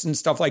scripts and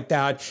stuff like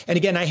that. And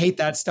again, I hate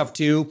that stuff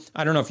too.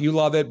 I don't know if you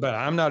love it, but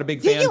I'm not a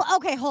big fan.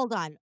 Okay, hold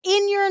on.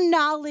 In your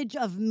knowledge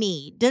of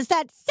me, does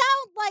that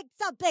sound like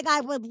something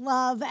I would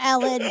love,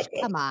 Ellen?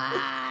 Come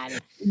on.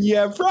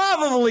 Yeah,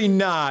 probably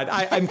not.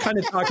 I'm kind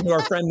of talking to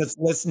our friend that's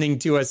listening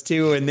to us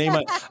too, and they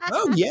might,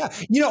 oh yeah.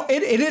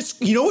 It is,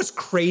 what's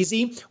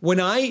crazy? When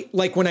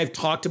I've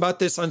talked about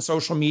this on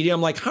social media,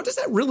 I'm like, how does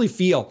that really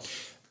feel?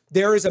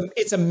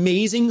 It's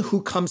amazing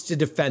who comes to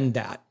defend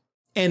that.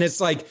 And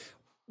it's like,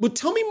 well,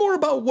 tell me more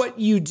about what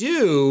you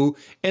do.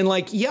 And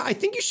yeah, I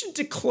think you should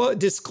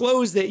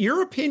disclose that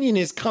your opinion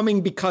is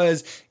coming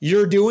because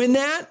you're doing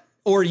that,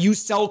 or you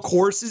sell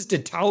courses to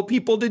tell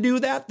people to do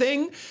that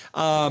thing.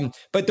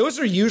 But those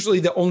are usually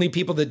the only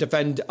people that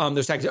defend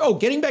those tactics. Oh,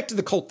 getting back to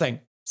the cult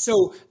thing.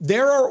 So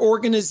there are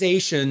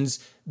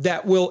organizations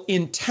that will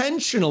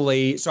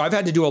intentionally, so I've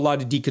had to do a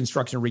lot of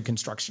deconstruction and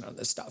reconstruction on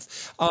this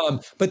stuff.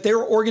 But there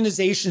are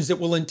organizations that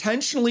will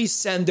intentionally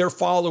send their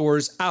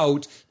followers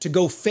out to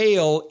go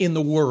fail in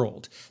the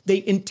world.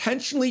 They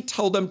intentionally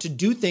tell them to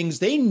do things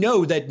they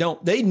know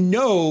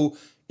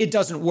it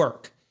doesn't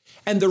work.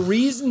 And the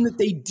reason that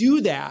they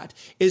do that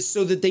is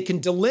so that they can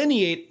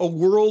delineate a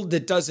world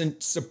that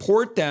doesn't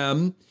support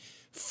them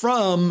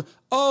from,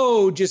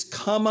 just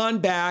come on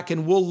back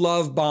and we'll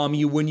love bomb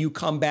you when you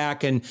come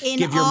back and give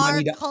your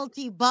money to our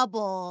culty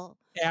bubble.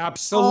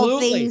 Absolutely. All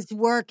things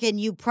work and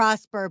you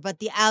prosper, but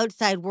the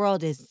outside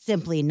world is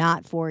simply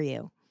not for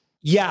you.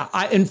 Yeah.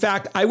 In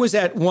fact, I was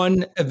at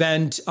one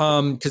event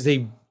because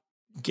they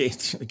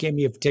gave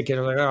me a ticket.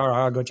 I'm like,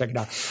 I'll go check it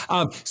out.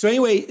 So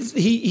anyway,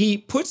 he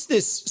puts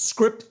this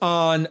script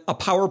on a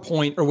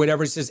PowerPoint or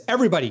whatever. He says,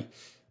 everybody,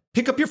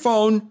 pick up your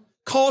phone,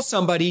 call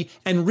somebody,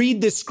 and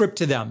read this script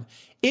to them.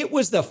 It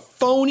was the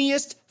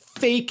phoniest,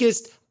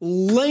 fakest,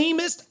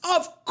 lamest.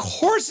 Of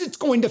course it's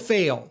going to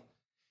fail.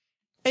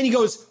 And he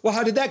goes, well,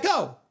 how did that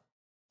go?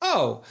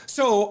 Oh,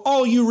 so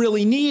all you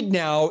really need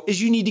now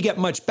is you need to get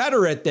much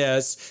better at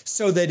this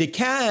so that it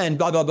can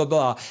blah, blah, blah,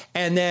 blah.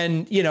 And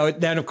then,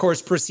 then of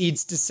course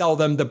proceeds to sell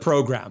them the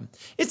program.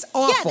 It's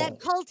awful. Yeah, that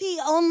culty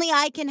only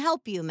I can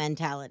help you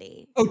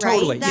mentality. Oh,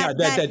 totally.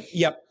 Right?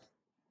 Yep.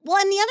 Well,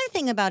 and the other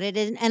thing about it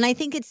is, and I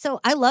think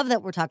I love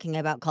that we're talking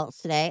about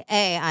cults today.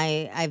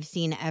 I've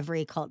seen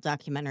every cult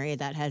documentary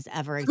that has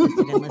ever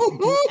existed and listened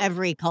to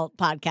every cult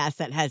podcast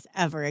that has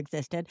ever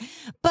existed.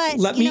 But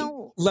let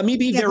me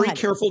be very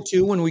careful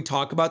too when we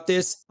talk about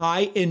this.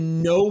 I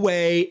in no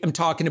way am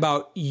talking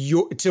about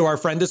to our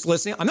friend that's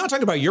listening. I'm not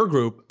talking about your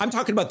group. I'm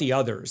talking about the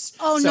others.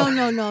 Oh, so,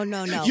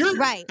 no.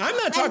 Right. I'm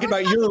not talking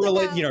about your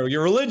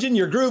religion,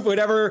 your group,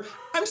 whatever.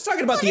 I'm just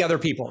talking about the other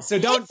people. So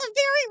don't. It's a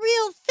very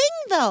real thing,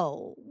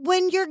 though.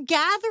 When you're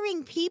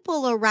gathering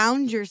people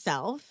around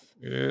yourself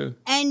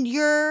and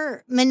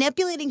you're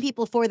manipulating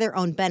people for their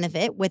own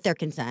benefit with their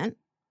consent,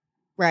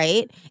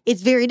 right?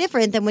 It's very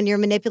different than when you're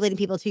manipulating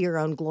people to your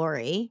own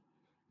glory.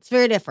 It's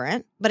very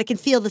different, but it can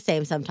feel the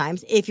same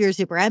sometimes if you're a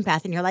super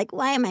empath and you're like,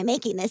 why am I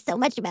making this so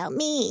much about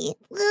me?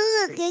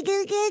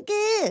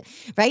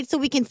 Right? So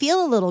we can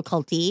feel a little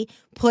culty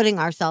putting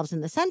ourselves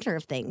in the center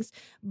of things.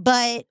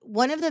 But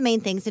one of the main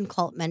things in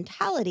cult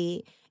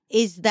mentality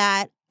is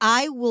that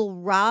I will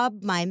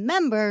rob my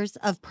members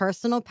of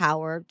personal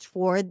power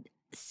toward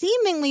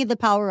seemingly the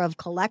power of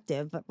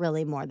collective, but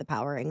really more the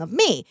powering of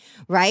me,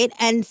 right?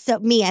 And so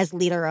me as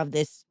leader of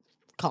this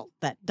cult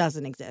that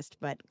doesn't exist,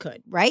 but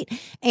could, right?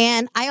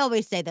 And I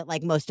always say that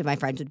most of my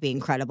friends would be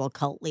incredible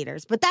cult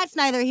leaders, but that's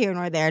neither here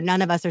nor there.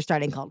 None of us are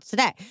starting cults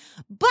today.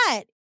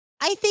 But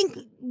I think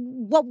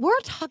what we're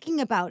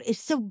talking about is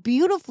so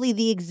beautifully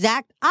the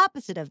exact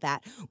opposite of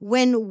that.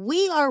 When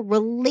we are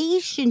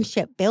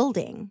relationship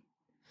building,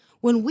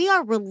 when we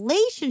are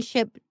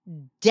relationship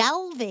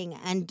delving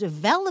and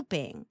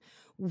developing,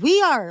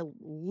 we are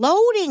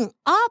loading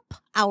up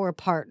our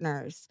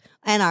partners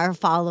and our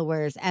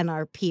followers and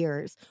our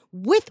peers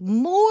with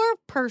more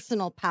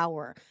personal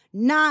power,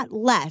 not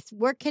less.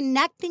 We're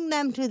connecting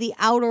them to the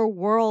outer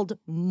world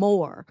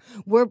more.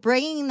 We're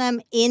bringing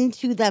them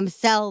into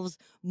themselves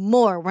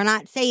more. We're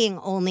not saying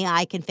only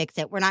I can fix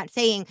it. We're not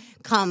saying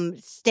come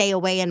stay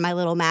away in my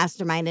little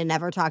mastermind and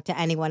never talk to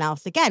anyone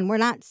else again. We're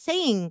not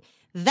saying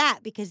that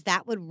because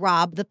that would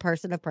rob the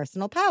person of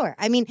personal power.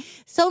 I mean,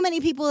 so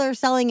many people are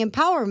selling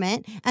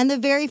empowerment, and the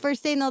very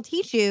first thing they'll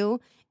teach you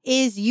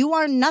is you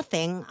are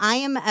nothing. I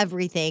am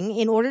everything.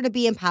 In order to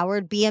be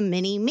empowered, be a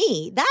mini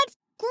me. That's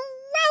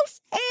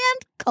gross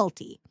and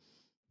culty.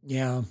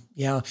 Yeah.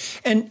 Yeah.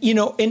 And,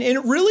 and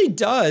it really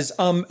does.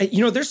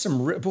 There's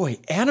boy,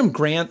 Adam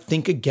Grant,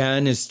 Think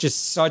Again is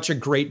just such a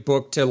great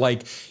book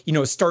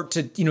to start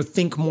to,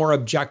 think more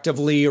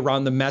objectively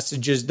around the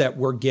messages that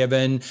we're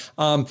given,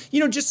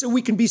 just so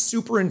we can be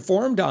super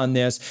informed on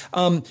this.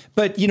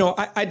 But,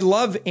 I'd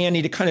love,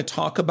 Annie, to kind of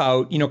talk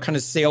about, kind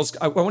of sales.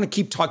 I want to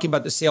keep talking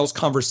about the sales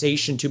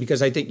conversation too,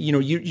 because I think,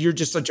 you're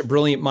just such a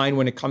brilliant mind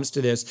when it comes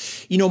to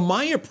this.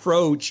 My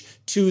approach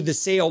to the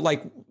sale,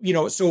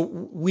 so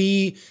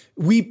we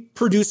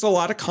produce a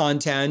lot of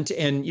content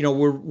and,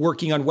 we're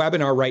working on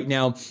webinar right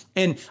now.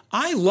 And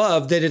I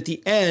love that at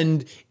the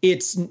end,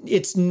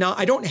 it's not,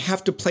 I don't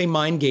have to play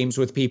mind games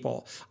with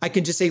people. I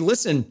can just say,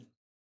 listen,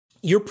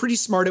 you're pretty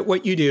smart at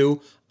what you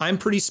do. I'm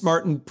pretty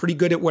smart and pretty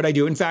good at what I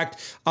do. In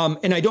fact,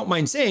 and I don't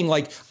mind saying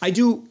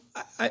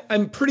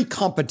I'm pretty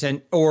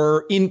competent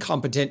or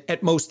incompetent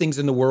at most things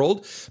in the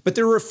world, but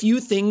there are a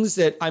few things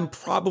that I'm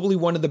probably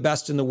one of the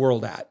best in the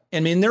world at. I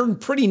mean, they're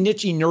pretty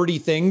niche-y,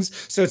 nerdy things.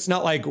 So it's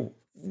not like,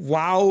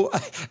 wow,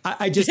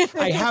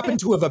 I happen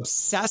to have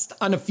obsessed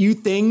on a few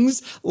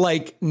things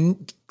like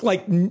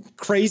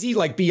crazy,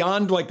 like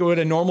beyond like what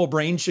a normal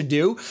brain should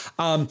do.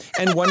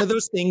 And one of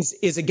those things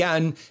is,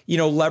 again,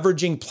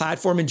 leveraging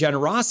platform and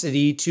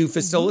generosity to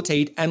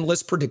facilitate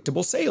endless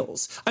predictable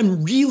sales.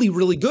 I'm really,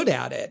 really good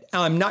at it.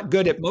 I'm not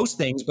good at most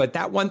things, but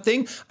that one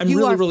thing I'm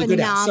really, really good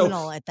at.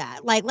 Phenomenal at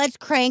that. Like, let's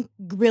crank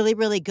really,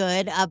 really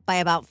good up by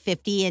about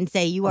 50 and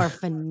say you are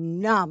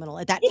phenomenal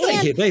at that. Well,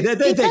 thank you. Thank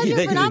you.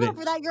 You're phenomenal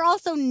for that. You're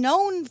also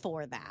known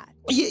for that.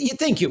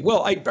 Thank you.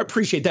 Well, I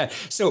appreciate that.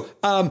 So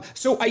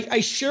I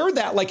share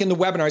that like in the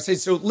webinar. I say,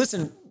 so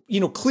listen,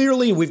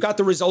 clearly we've got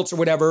the results or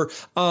whatever.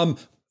 Now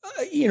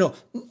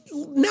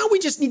we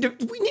need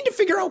to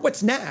figure out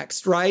what's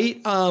next,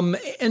 right?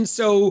 And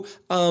so,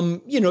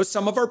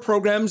 some of our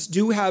programs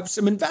do have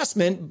some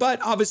investment, but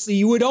obviously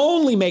you would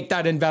only make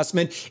that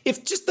investment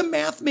if just the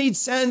math made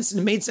sense and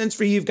it made sense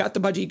for you. You've got the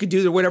budget, you could do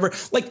it or whatever.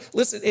 Like,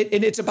 listen,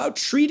 it's about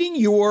treating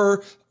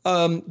your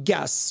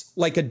guests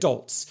like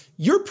adults.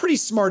 You're pretty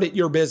smart at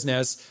your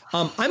business.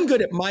 I'm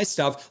good at my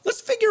stuff.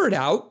 Let's figure it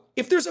out.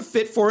 If there's a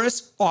fit for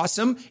us,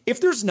 awesome. If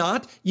there's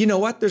not, you know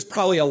what? There's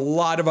probably a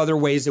lot of other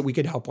ways that we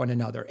could help one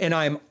another. And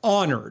I'm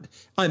honored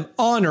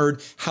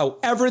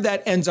however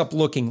that ends up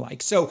looking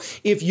like. So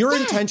if your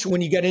intention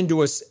when you get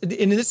into and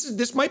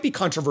this might be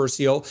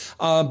controversial,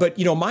 but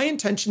my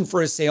intention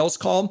for a sales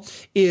call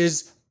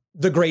is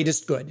the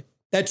greatest good.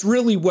 That's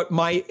really what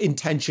my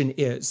intention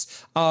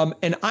is.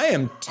 And I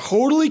am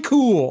totally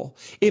cool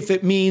if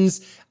it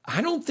means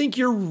I don't think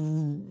you're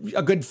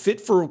a good fit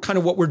for kind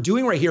of what we're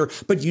doing right here,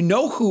 but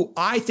who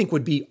I think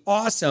would be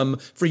awesome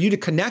for you to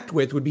connect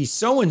with would be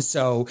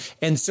so-and-so.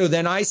 And so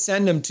then I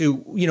send them to,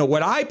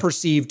 what I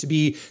perceive to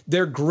be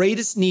their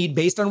greatest need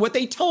based on what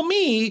they tell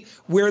me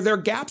where their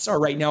gaps are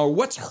right now, or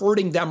what's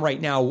hurting them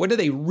right now. What do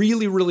they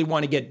really, really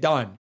want to get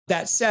done?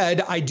 That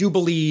said, I do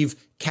believe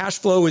cash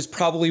flow is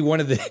probably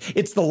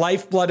it's the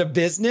lifeblood of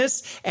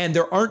business. And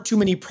there aren't too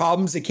many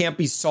problems that can't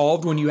be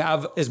solved when you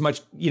have as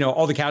much,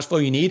 all the cash flow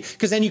you need,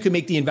 because then you can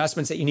make the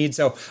investments that you need.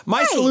 So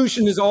my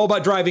solution is all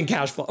about driving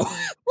cash flow.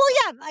 Well,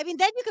 yeah. I mean,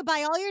 then you could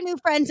buy all your new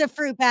friends a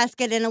fruit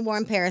basket and a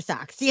warm pair of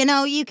socks. You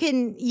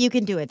can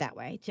do it that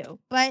way too.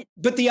 But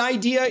the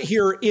idea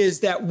here is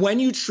that when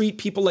you treat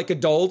people like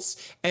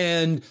adults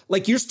and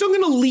like you're still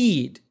going to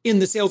lead in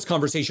the sales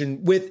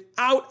conversation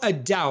without a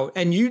doubt.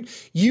 And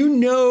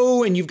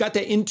and you've got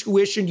that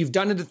intuition, you've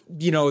done it,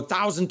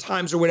 1,000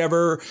 times or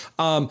whatever.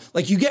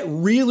 You get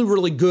really,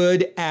 really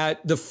good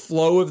at the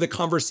flow of the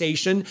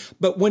conversation.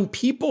 But when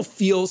people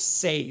feel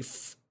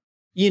safe,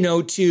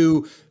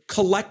 to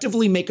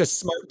collectively make a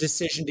smart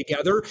decision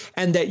together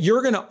and that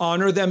you're going to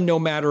honor them no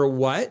matter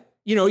what,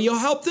 you'll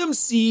help them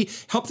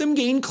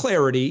gain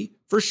clarity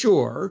for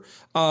sure.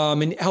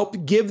 And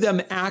help give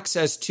them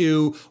access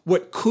to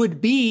what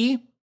could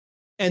be.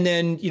 And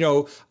then,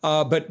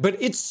 but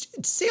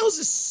sales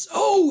is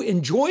so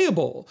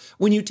enjoyable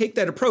when you take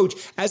that approach,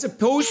 as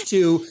opposed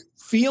to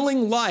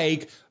feeling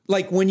like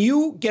when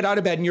you get out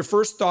of bed and your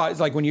first thought is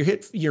like when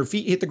your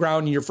feet hit the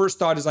ground and your first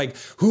thought is like,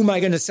 who am I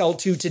going to sell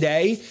to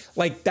today?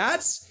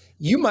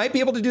 You might be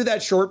able to do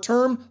that short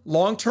term.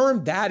 Long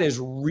term, that is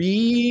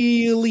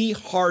really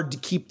hard to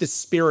keep the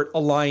spirit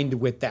aligned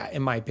with that,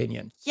 in my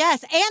opinion.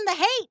 Yes. And the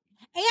hate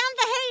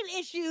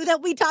issue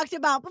that we talked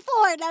about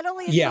before. Not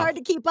only is it hard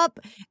to keep up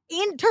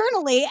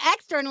internally,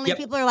 externally,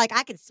 people are like,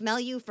 I can smell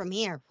you from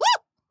here.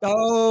 Woo!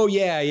 Oh,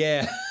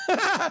 yeah.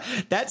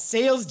 That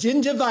sales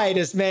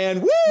gingivitis,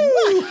 man. Woo!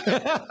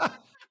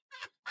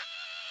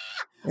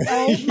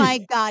 Oh my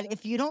God.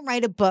 If you don't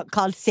write a book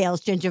called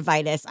Sales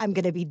Gingivitis, I'm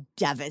going to be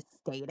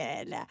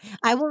devastated.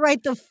 I will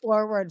write the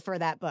foreword for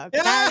that book.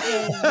 That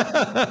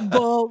is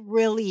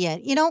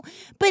brilliant.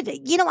 But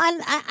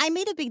I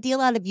made a big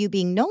deal out of you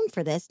being known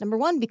for this. Number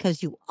one,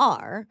 because you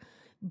are,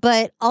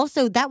 but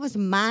also that was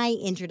my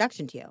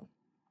introduction to you.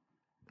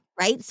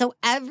 Right? So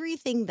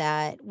everything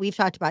that we've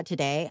talked about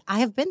today, I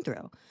have been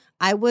through.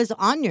 I was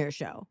on your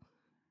show.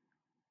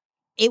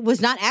 It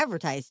was not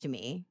advertised to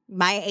me.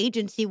 My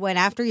agency went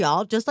after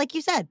y'all, just like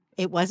you said.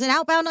 It wasn't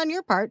outbound on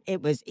your part.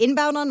 It was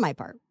inbound on my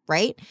part,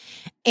 right?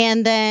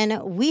 And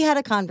then we had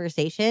a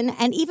conversation.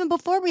 And even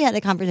before we had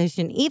a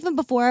conversation, even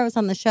before I was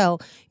on the show,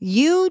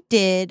 you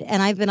did,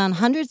 and I've been on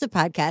hundreds of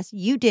podcasts,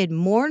 you did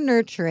more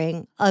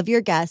nurturing of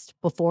your guest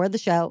before the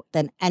show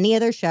than any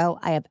other show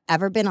I have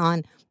ever been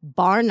on,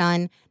 bar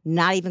none,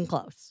 not even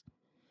close.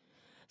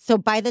 So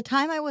by the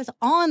time I was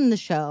on the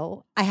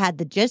show, I had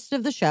the gist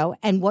of the show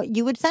and what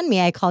you would send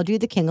me. I called you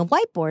the king of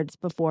whiteboards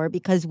before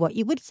because what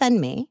you would send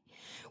me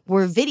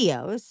were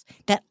videos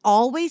that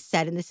always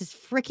said, and this is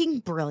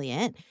freaking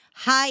brilliant,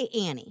 "Hi,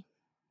 Annie."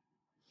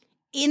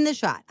 In the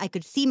shot, I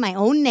could see my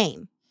own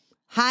name.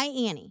 "Hi,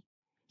 Annie."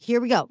 Here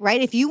we go,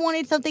 right? If you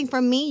wanted something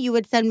from me, you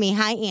would send me,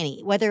 "Hi,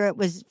 Annie." Whether it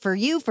was for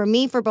you, for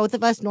me, for both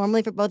of us,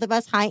 normally for both of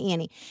us, "Hi,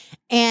 Annie."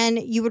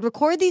 And you would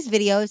record these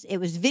videos. It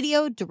was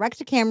video direct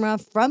to camera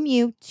from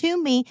you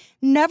to me,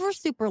 never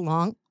super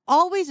long,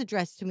 always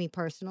addressed to me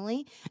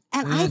personally.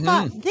 And I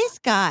thought, this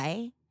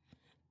guy,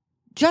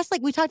 just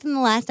like we talked in the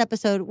last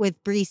episode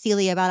with Bree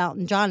Seeley about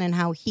Elton John and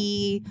how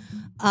he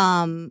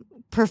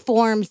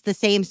performs the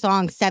same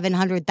song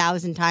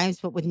 700,000 times,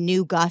 but with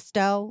new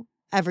gusto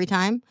every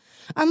time.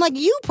 I'm like,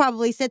 you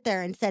probably sit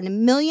there and send a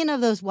million of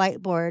those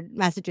whiteboard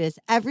messages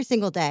every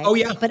single day. Oh,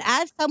 yeah. But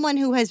as someone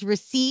who has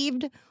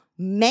received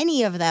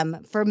many of them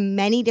for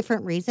many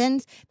different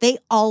reasons, they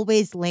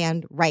always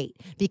land right.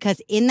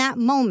 Because in that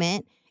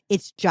moment,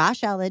 it's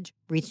Josh Elledge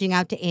reaching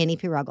out to Annie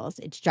P. Ruggles.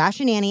 It's Josh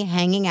and Annie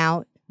hanging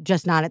out,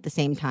 just not at the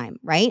same time,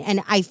 right?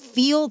 And I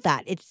feel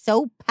that. It's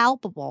so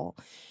palpable.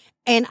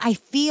 And I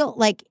feel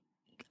like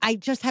I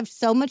just have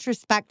so much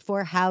respect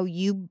for how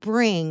you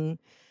bring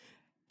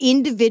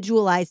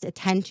individualized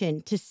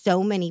attention to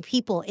so many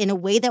people in a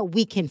way that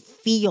we can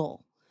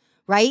feel,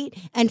 right?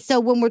 And so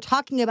when we're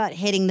talking about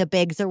hitting the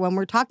bigs or when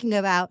we're talking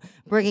about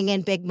bringing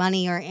in big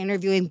money or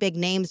interviewing big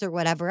names or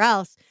whatever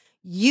else,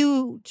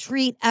 you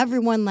treat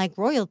everyone like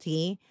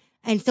royalty.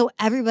 And so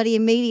everybody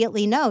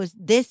immediately knows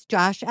this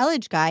Josh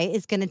Elledge guy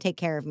is going to take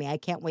care of me. I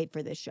can't wait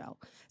for this show.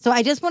 So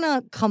I just want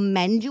to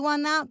commend you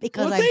on that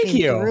because I've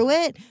been through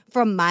it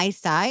from my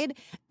side.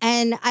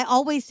 And I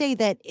always say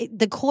that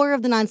the core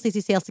of the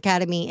Non-Sleazy Sales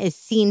Academy is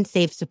seen,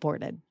 safe,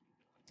 supported,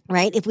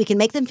 right? If we can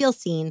make them feel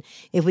seen,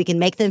 if we can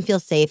make them feel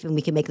safe, and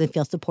we can make them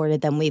feel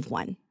supported, then we've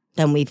won.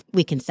 Then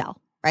we can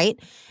sell, right?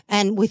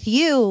 And with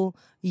you,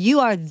 you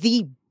are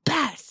the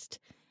best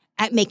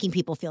at making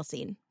people feel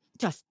seen.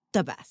 Just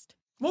the best.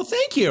 Well,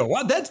 thank you.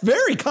 Well, that's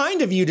very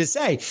kind of you to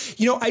say.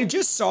 You know, I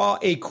just saw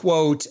a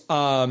quote,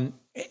 and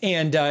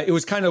it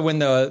was kind of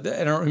when I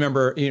don't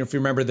remember, you know, if you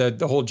remember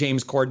the whole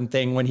James Corden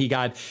thing when he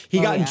got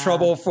in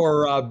trouble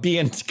for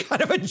being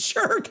kind of a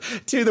jerk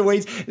to the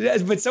ways.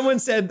 But someone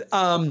said,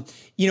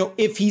 you know,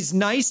 if he's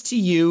nice to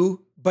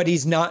you, but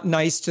he's not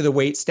nice to the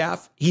wait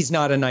staff, he's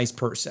not a nice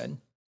person.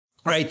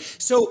 Right.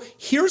 So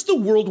here's the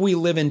world we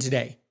live in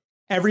today.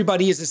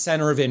 Everybody is a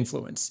center of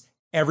influence.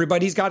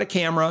 Everybody's got a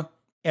camera.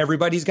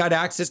 Everybody's got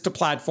access to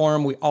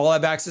platform. We all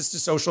have access to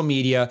social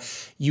media.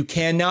 You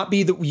cannot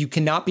be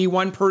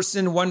one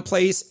person, one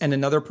place, and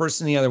another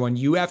person, the other one.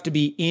 You have to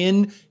be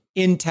in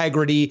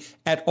integrity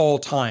at all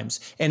times.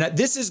 And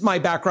this is my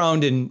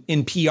background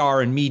in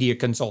PR and media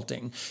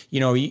consulting. You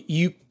know,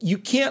 you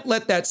can't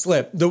let that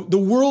slip. The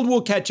world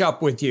will catch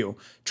up with you.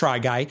 Try,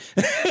 guy.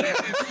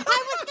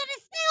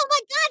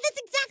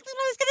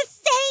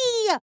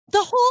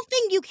 The whole thing,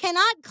 you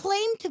cannot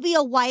claim to be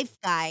a wife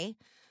guy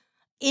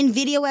in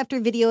video after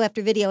video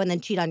after video and then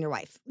cheat on your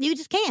wife. You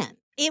just can't.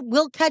 It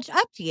will catch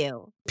up to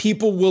you.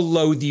 People will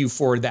loathe you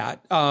for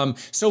that.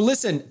 So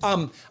listen,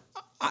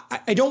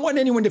 I don't want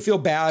anyone to feel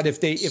bad if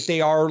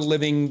they are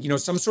living, you know,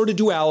 some sort of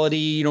duality,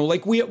 you know,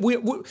 like we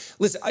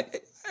listen,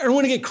 I don't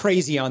want to get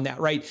crazy on that,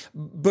 right?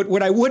 But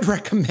what I would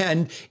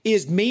recommend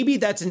is maybe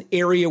that's an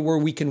area where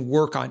we can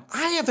work on.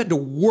 I have had to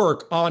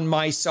work on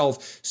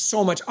myself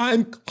so much.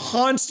 I'm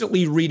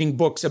constantly reading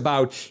books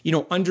about, you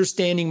know,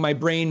 understanding my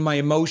brain, my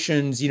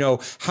emotions, you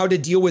know, how to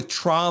deal with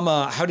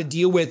trauma, how to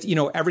deal with, you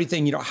know,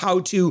 everything, you know, how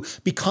to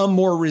become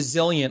more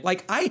resilient.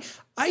 Like I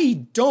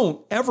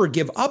don't ever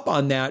give up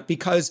on that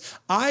because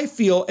I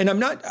feel, and I'm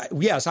not,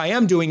 yes, I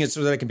am doing it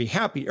so that I can be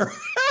happier,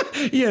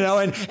 you know,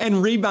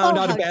 and rebound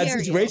out of bad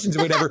situations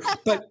or whatever.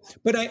 But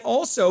I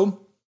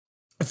also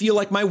feel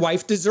like my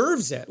wife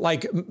deserves it.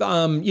 Like, you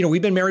know,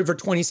 we've been married for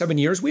 27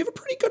 years. We have a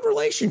pretty good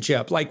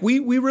relationship. Like we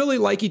really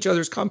like each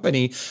other's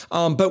company.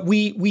 But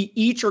we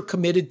each are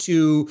committed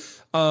to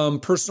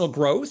personal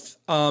growth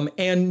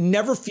and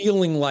never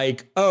feeling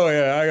like, oh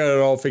yeah, I got it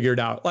all figured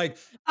out. Like,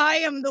 I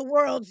am the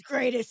world's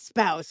greatest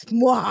spouse.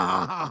 Mwah.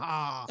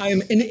 I am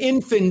an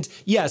infant.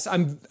 Yes,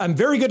 I'm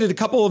very good at a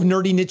couple of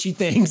nerdy, niche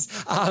things,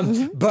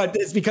 but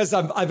it's because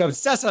I'm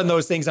obsessed on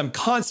those things. I'm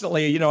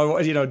constantly,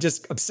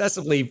 just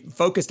obsessively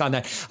focused on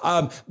that.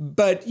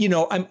 But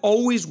I'm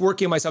always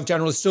working on myself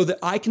generally so that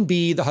I can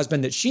be the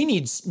husband that she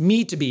needs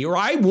me to be, or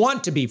I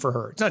want to be for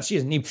her. It's not she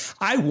doesn't need.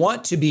 I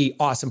want to be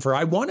awesome for her.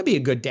 I want to be a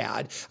good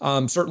dad.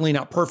 Certainly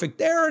not perfect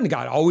there, and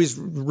got always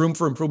room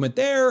for improvement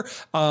there.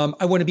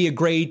 I want to be a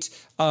great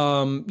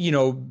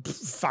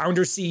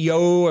founder,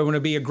 CEO. I want to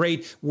be a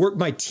great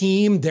my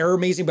team. They're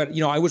amazing, but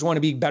I always want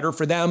to be better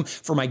for them,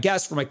 for my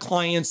guests, for my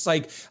clients.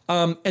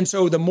 And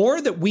so the more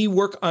that we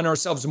work on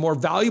ourselves, the more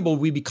valuable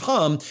we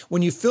become.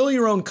 When you fill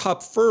your own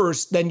cup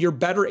first, then you're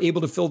better able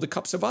to fill the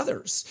cups of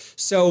others.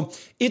 So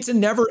it's a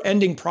never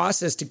ending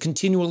process to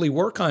continually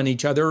work on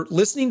each other.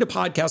 Listening to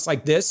podcasts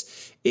like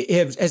this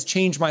has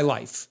changed my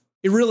life.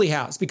 It really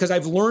has, because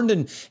I've learned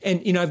and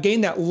I've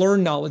gained that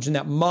learned knowledge and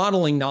that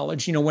modeling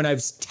knowledge, when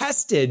I've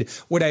tested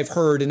what I've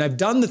heard and I've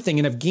done the thing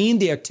and I've gained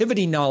the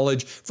activity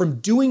knowledge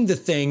from doing the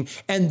thing.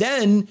 And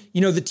then,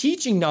 the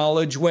teaching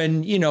knowledge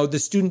when, the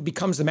student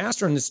becomes the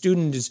master and the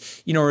student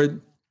is,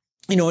 and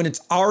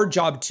it's our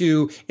job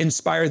to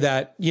inspire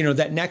that,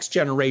 that next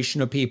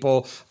generation of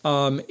people.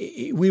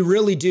 We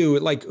really do,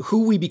 like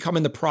who we become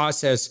in the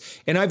process.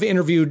 And I've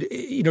interviewed,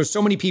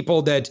 so many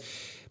people that,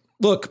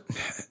 look,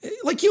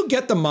 like you'll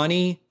get the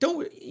money.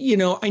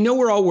 I know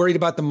we're all worried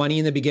about the money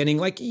in the beginning.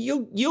 Like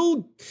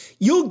you'll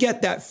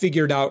get that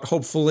figured out,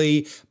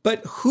 hopefully.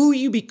 But who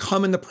you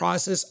become in the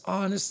process,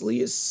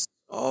 honestly, is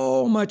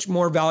so much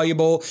more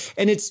valuable.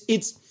 And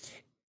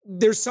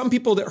there's some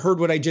people that heard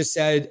what I just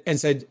said and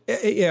said,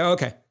 yeah,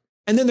 okay.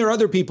 And then there are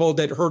other people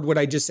that heard what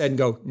I just said and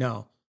go,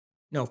 no,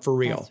 for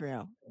real. That's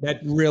real.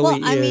 That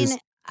really is.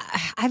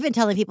 I've been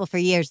telling people for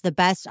years, the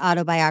best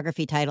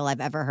autobiography title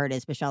I've ever heard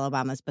is Michelle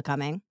Obama's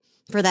Becoming,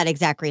 for that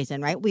exact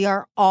reason, right? We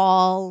are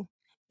all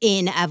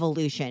in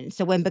evolution.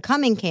 So when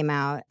Becoming came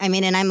out,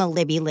 and I'm a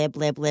Libby,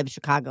 lib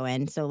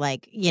Chicagoan. So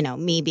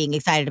me being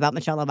excited about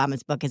Michelle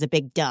Obama's book is a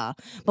big duh.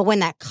 But when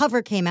that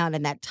cover came out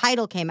and that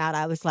title came out,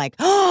 I was like,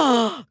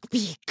 oh,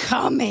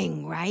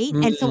 Becoming, right?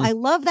 Mm-hmm. And so I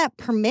love that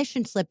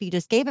permission slip you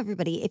just gave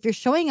everybody. If you're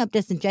showing up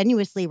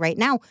disingenuously right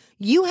now,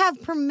 you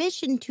have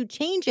permission to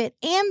change it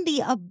and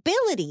the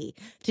ability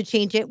to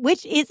change it,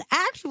 which is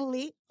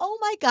actually, oh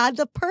my God,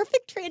 the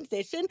perfect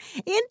transition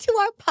into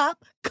our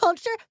pop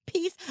culture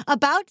piece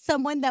about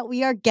someone that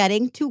we are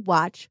getting to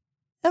watch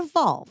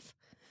evolve.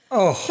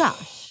 Oh,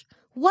 Josh,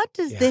 what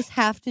does this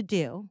have to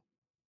do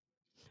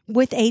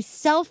with a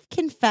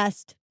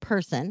self-confessed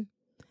person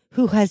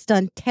who has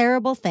done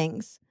terrible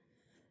things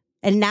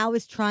and now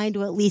is trying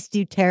to at least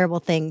do terrible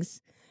things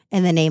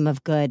in the name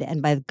of good?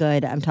 And by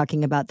good, I'm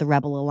talking about the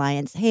Rebel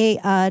Alliance. Hey,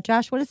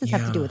 Josh, what does this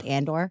have to do with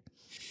Andor?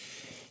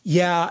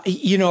 Yeah,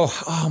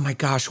 oh my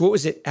gosh, what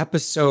was it?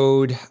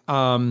 Episode,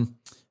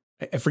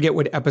 I forget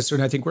what episode,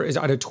 I think is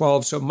out of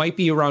 12. So it might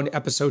be around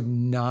episode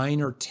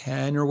 9 or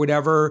 10 or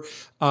whatever.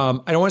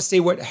 I don't want to say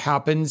what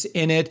happens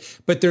in it,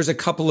 but there's a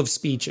couple of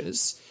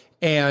speeches.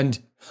 And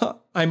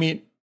and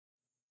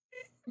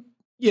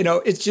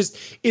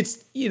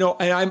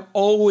I'm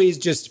always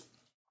just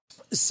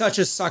such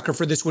a sucker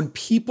for this when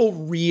people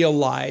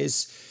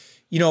realize,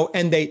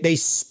 and they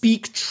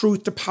speak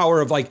truth to power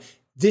of like,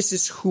 this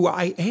is who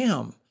I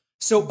am.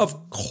 So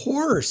of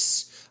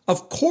course,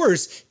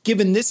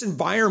 given this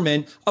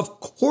environment, of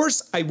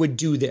course I would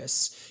do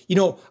this.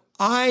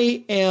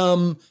 I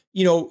am,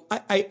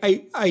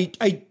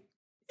 I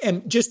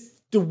am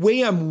just the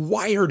way I'm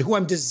wired, who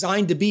I'm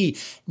designed to be.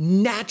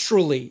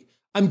 Naturally,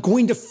 I'm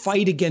going to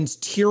fight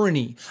against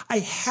tyranny. I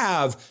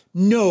have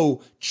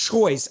no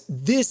choice.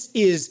 This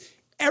is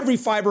every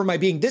fiber of my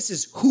being. This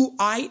is who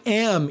I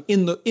am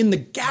in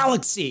the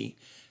galaxy.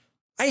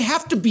 I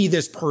have to be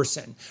this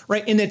person,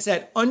 right? And it's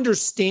that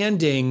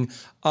understanding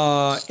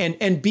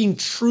and being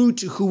true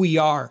to who we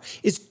are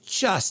is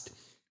just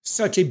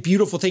such a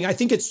beautiful thing. I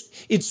think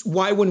it's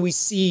why when we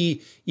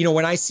see,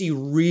 when I see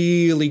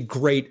really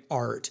great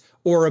art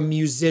or a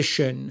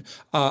musician,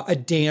 a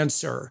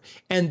dancer,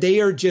 and they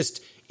are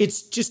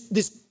it's just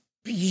this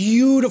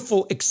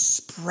beautiful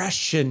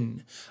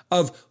expression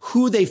of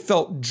who they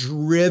felt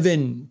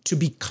driven to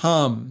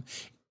become.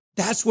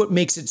 That's what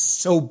makes it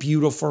so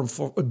beautiful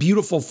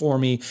for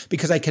me,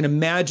 because I can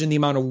imagine the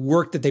amount of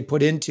work that they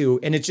put into,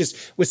 and it's just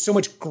with so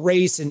much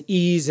grace and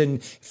ease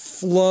and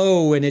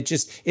flow, and it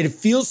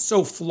feels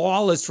so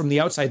flawless from the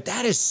outside.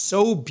 That is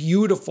so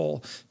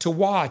beautiful to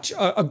watch.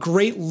 A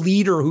great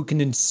leader who can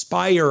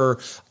inspire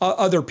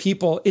other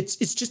people. It's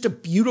just a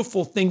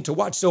beautiful thing to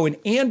watch. So in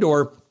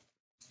Andor,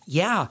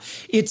 yeah,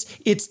 it's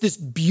this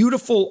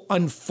beautiful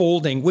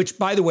unfolding, which,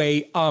 by the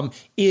way,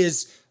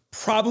 is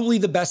probably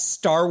the best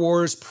Star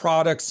Wars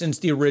product since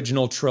the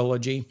original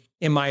trilogy.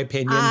 in my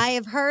opinion. I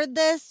have heard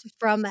this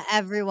from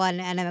everyone,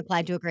 and I'm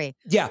inclined to agree.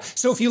 Yeah.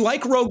 So if you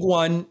like Rogue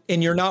One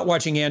and you're not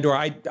watching Andor,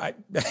 I don't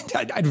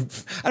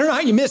know how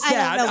you missed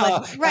that.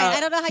 I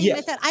don't know how you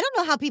missed that. I don't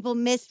know how people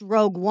missed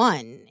Rogue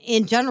One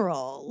in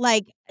general.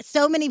 Like,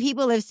 so many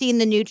people have seen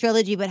the new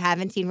trilogy but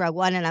haven't seen Rogue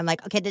One, and I'm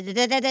like, okay,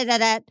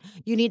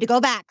 you need to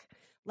go back.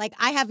 Like,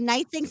 I have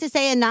nice things to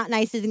say and not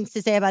nice things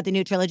to say about the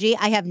new trilogy.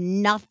 I have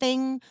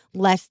nothing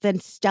less than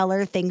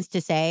stellar things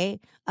to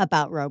say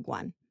about Rogue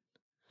One.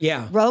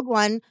 Yeah. Rogue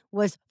One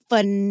was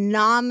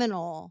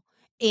phenomenal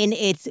in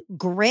its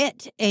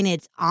grit and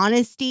its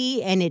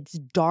honesty and its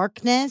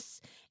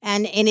darkness.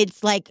 And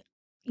it's like,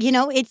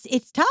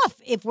 it's tough.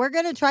 If we're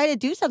going to try to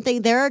do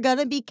something, there are going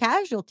to be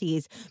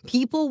casualties.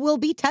 People will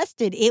be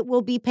tested. It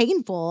will be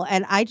painful.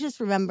 And I just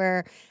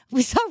remember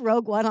we saw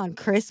Rogue One on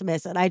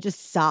Christmas and I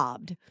just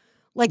sobbed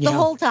the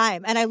whole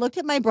time. And I looked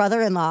at my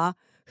brother-in-law,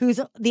 who's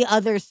the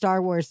other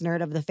Star Wars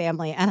nerd of the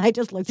family. And I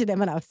just looked at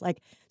him and I was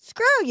like,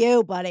 screw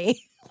you,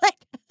 buddy.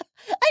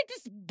 I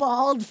just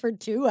bawled for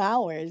 2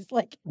 hours.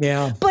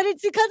 Yeah. But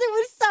it's because it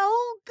was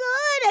so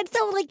good. And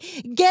so,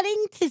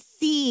 getting to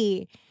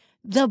see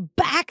the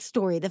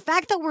backstory, the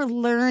fact that we're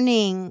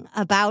learning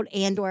about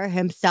Andor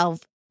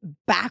himself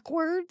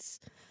backwards,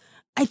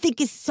 I think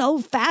is so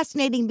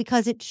fascinating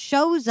because it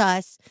shows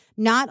us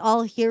not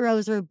all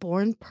heroes are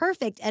born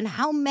perfect and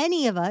how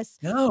many of us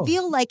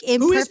feel like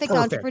imperfect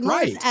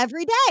entrepreneurs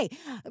every day,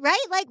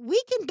 right? Like,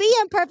 we can be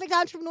imperfect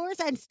entrepreneurs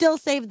and still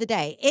save the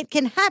day. It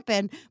can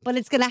happen, but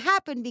it's going to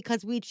happen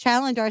because we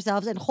challenge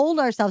ourselves and hold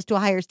ourselves to a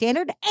higher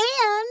standard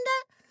and,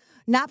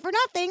 not for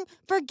nothing,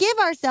 forgive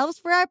ourselves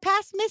for our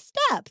past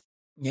missteps.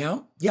 Yeah.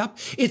 Yeah.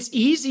 It's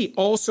easy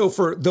also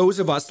for those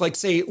of us, let's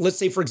say,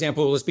 for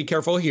example, let's be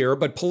careful here,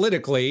 but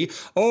politically,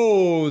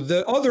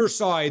 the other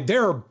side,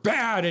 they're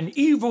bad and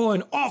evil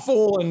and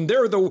awful and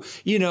they're the,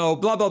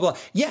 blah, blah, blah.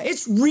 Yeah.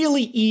 It's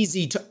really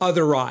easy to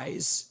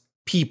otherize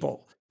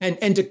people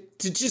and to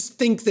just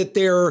think that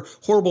they're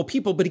horrible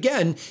people. But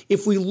again,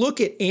 if we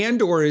look at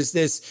Andor as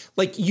this,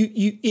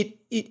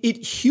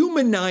 it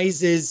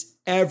humanizes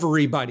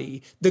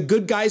everybody. The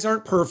good guys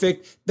aren't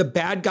perfect. The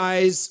bad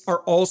guys are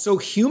also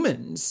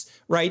humans,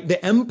 right?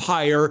 The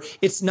Empire,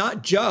 it's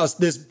not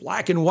just this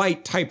black and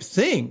white type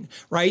thing,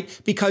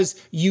 right? Because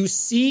you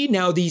see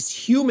now these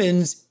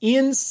humans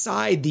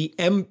inside the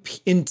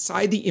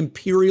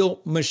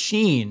Imperial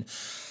machine.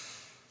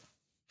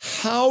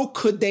 How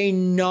could they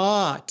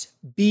not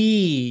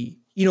be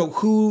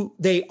who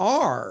they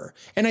are?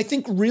 And I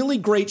think really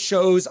great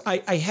shows.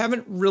 I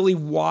haven't really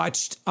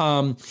watched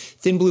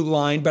Thin Blue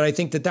Line, but I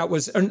think that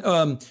was, what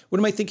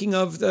am I thinking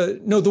of? The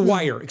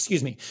Wire,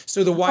 excuse me.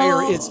 So The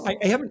Wire is, I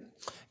haven't,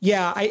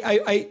 yeah,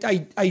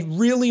 I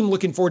really am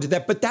looking forward to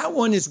that. But that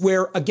one is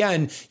where,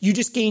 again, you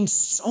just gain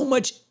so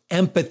much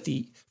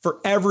empathy for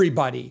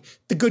everybody,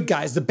 the good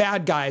guys, the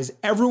bad guys.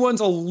 Everyone's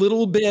a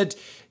little bit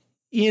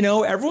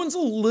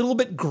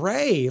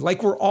gray,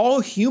 like we're all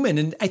human.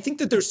 And I think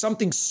that there's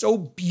something so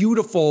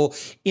beautiful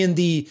in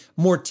the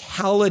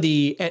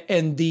mortality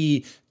and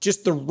the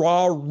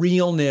raw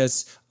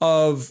realness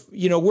of,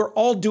 we're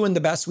all doing the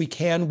best we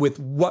can with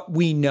what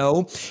we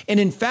know. And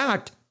in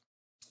fact,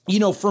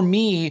 for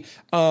me,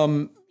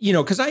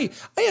 because I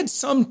had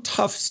some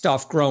tough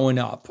stuff growing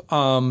up,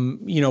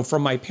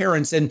 from my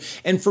parents. And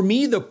for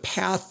me, the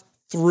path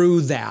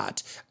through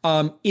that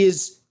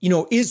is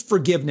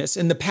forgiveness.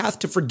 And the path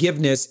to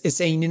forgiveness is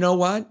saying, you know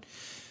what?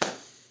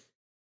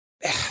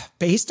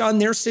 Based on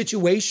their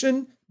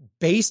situation,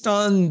 based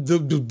on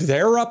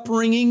their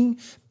upbringing,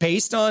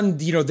 based on,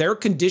 their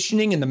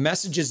conditioning and the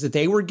messages that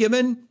they were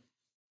given,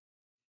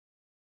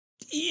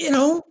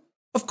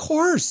 of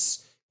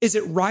course. Is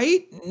it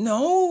right?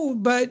 No,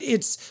 but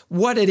it's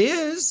what it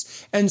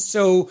is. And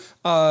so,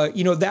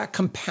 that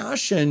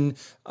compassion,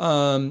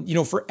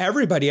 for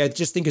everybody, I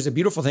just think is a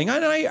beautiful thing.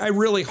 And I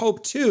really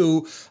hope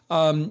too,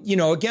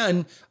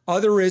 again,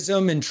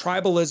 otherism and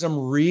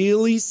tribalism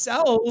really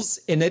sells.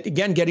 And it,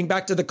 again, getting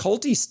back to the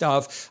culty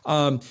stuff,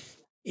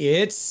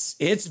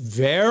 it's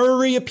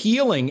very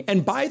appealing.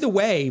 And by the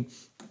way,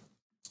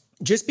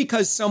 just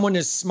because someone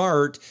is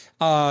smart,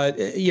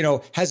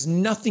 has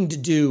nothing to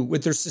do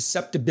with their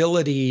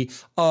susceptibility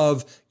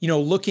of,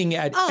 looking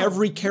at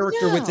every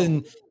character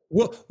within.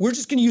 Well, we're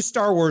just going to use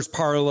Star Wars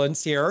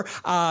parlance here,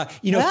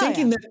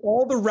 thinking that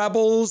all the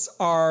rebels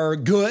are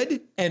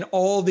good and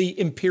all the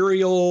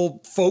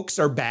Imperial folks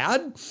are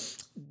bad.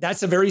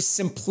 That's a very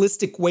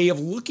simplistic way of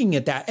looking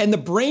at that. And the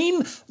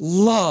brain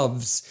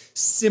loves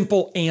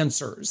simple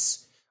answers.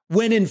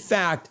 When in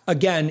fact,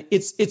 again,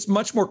 it's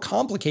much more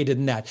complicated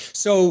than that.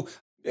 So,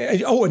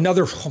 oh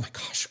my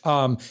gosh,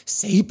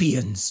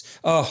 Sapiens.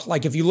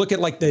 Like if you look at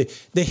like the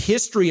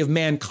history of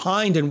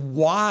mankind and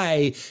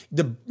why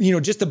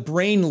just the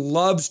brain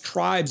loves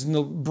tribes and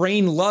the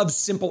brain loves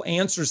simple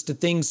answers to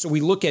things. So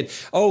we look at,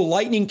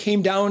 lightning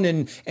came down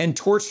and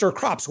torched our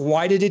crops.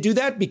 Why did it do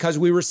that? Because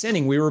we were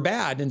sinning, we were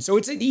bad. And so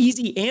it's an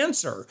easy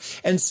answer.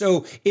 And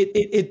so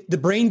the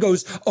brain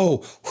goes,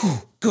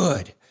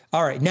 good.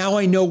 All right, now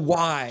I know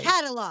why.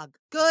 Catalog.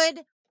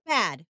 Good,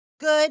 bad.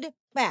 Good,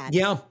 bad.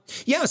 Yeah.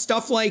 Yeah.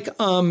 Stuff like,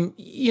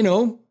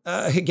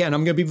 again,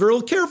 I'm going to be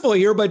real careful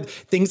here, but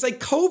things like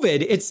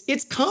COVID,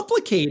 it's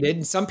complicated.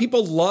 And some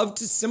people love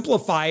to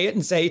simplify it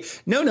and say,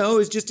 no,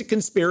 it's just a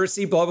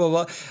conspiracy, blah, blah,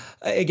 blah.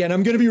 Again,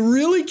 I'm going to be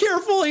really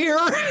careful here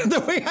the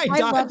way I dodge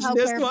love how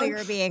this careful one.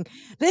 you're being.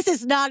 This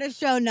is not a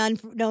show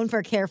known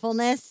for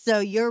carefulness, so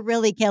you're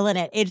really killing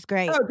it. It's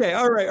great. Okay,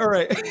 all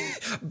right.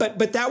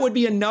 But that would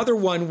be another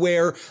one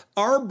where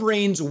our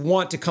brains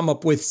want to come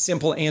up with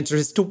simple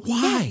answers as to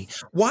why.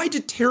 Yes. Why do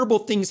terrible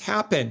things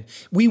happen?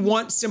 We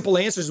want simple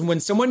answers. And when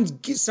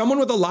someone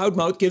with a loud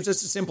mouth gives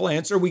us a simple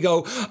answer, we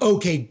go,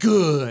 okay,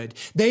 good.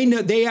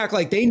 They act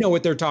like they know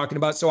what they're talking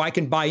about, so I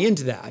can buy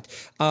into that.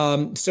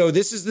 So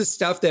this is the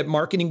stuff that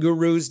marketing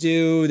gurus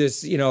do,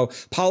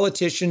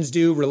 politicians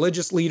do,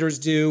 religious leaders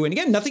do. And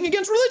again, nothing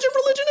against religion.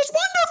 Religion is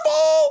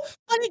wonderful.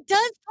 But it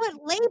does put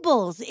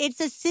labels.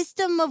 It's a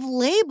system of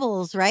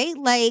labels, right?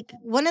 Like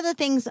one of the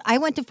things, I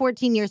went to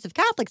 14 years of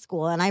Catholic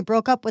school and I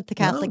broke up with the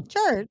Catholic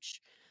Church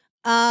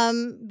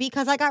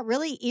because I got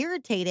really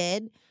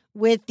irritated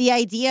with the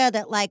idea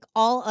that like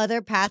all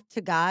other paths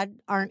to God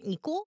aren't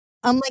equal.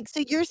 I'm like, so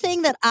you're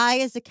saying that I,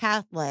 as a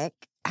Catholic,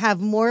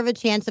 have more of a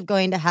chance of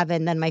going to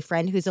heaven than my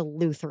friend who's a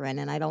Lutheran,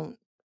 and I don't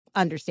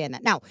understand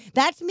that. Now,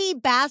 that's me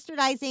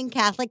bastardizing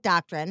Catholic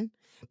doctrine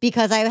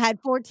because I've had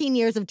 14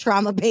 years of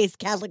trauma-based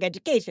Catholic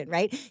education,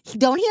 right?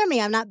 Don't hear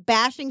me. I'm not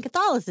bashing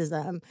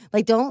Catholicism.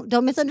 Like,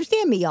 don't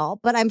misunderstand me, y'all.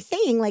 But I'm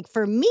saying, like,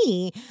 for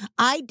me,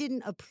 I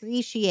didn't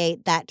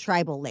appreciate that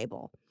tribal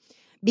label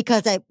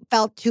because I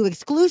felt too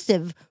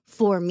exclusive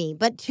for me.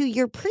 But to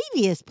your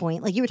previous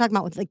point, like you were talking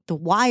about with like The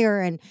Wire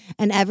and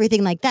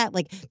everything like that,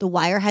 like The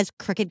Wire has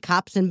crooked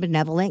cops and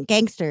benevolent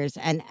gangsters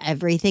and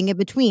everything in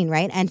between,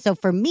 right? And so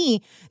for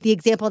me, the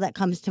example that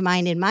comes to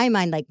mind in my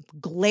mind, like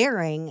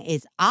glaring,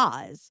 is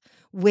Oz,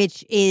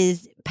 which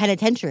is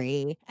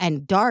penitentiary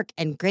and dark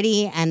and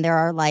gritty. And there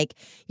are like,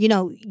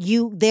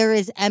 there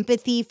is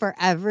empathy for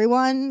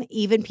everyone,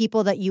 even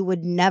people that you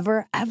would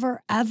never,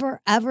 ever,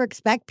 ever, ever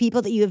expect,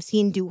 people that you have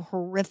seen do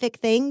horrific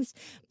things,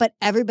 but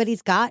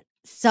everybody's got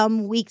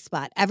some weak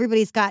spot.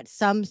 Everybody's got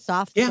some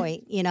soft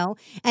point,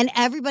 and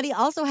everybody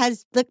also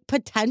has the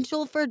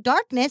potential for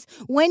darkness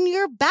when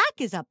your back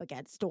is up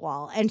against a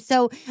wall. And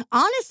so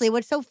honestly,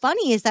 what's so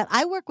funny is that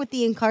I work with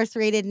the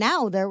incarcerated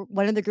now. They're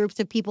one of the groups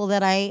of people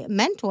that I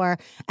mentor.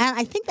 And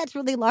I think that's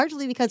really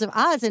largely because of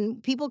Oz,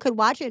 and people could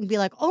watch it and be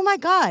like, oh my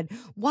God,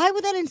 why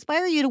would that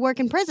inspire you to work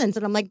in prisons?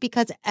 And I'm like,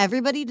 because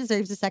everybody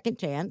deserves a second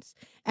chance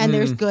and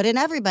there's good in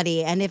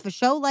everybody. And if a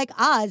show like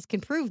Oz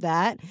can prove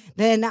that,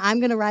 then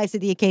I'm going to rise to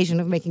the occasion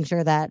of making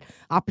sure that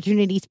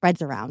opportunity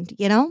spreads around,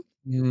 Yeah.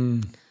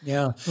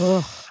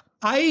 Ugh.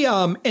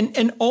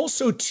 And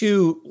also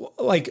too,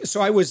 like, so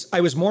I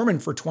was Mormon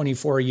for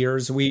 24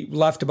 years. We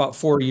left about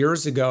 4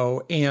 years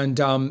ago. And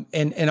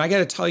I got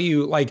to tell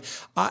you, like,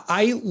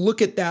 I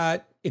look at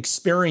that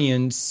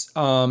experience,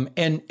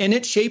 and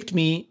it shaped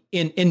me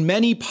in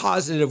many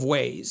positive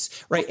ways.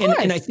 Right.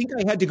 And I think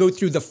I had to go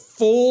through the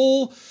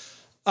full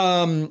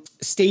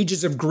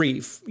stages of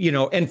grief,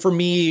 and for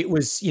me it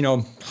was,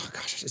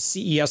 a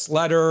CES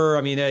letter.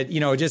 I mean,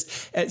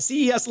 just at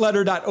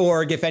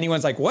cesletter.org, if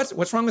anyone's like,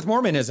 what's wrong with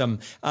Mormonism?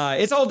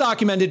 It's all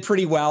documented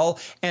pretty well.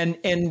 And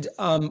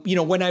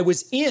when I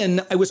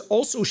was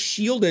also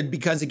shielded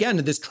because again,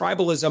 this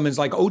tribalism is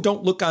like, oh,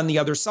 don't look on the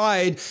other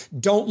side.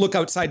 Don't look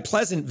outside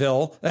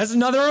Pleasantville. That's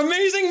another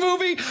amazing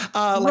movie.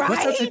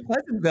 What's outside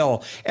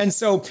Pleasantville? And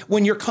so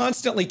when you're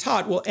constantly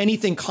taught, well,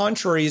 anything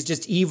contrary is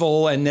just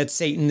evil and that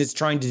Satan is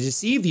trying to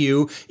deceive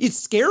you, it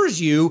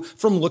scares you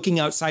from looking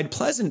outside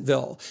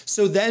Pleasantville.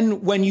 So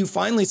then when you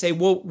finally say,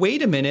 well,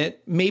 wait a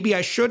minute, maybe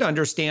I should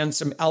understand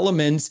some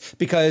elements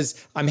because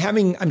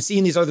I'm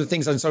seeing these other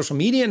things on social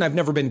media and I've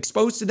never been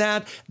exposed to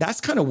that.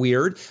 That's kind of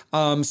weird.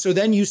 So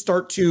then you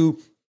start to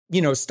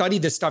study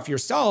this stuff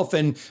yourself.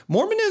 And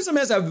Mormonism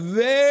has a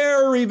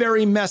very,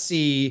 very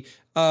messy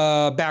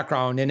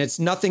background, and it's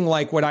nothing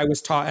like what I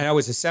was taught. And I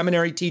was a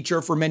seminary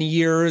teacher for many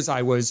years.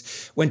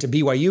 Went to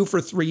BYU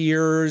for 3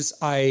 years.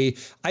 I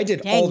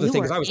did all the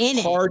things. I was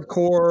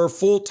hardcore,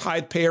 full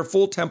tithe payer,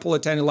 full temple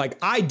attendant. Like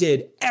I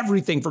did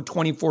everything for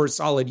 24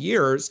 solid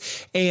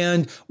years.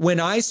 And when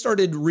I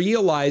started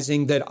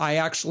realizing that I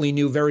actually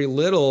knew very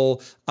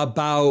little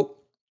about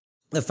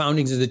the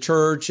foundings of the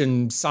church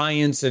and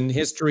science and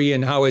history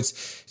and how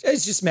it's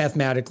just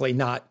mathematically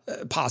not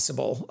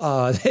possible,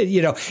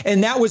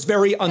 and that was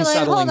very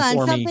unsettling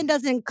for me. Something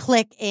doesn't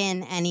click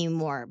in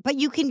anymore, but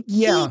you can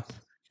keep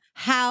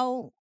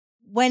how,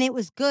 when it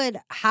was good,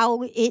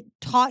 how it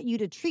taught you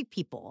to treat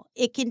people.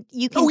 You can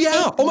take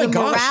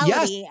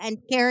morality and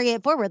carry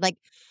it forward. Like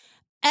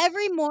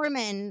every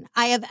Mormon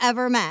I have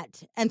ever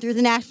met, and through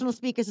the National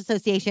Speakers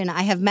Association,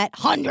 I have met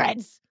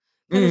hundreds.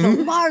 There's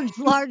a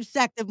large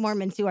sect of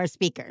Mormons who are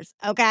speakers,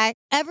 okay?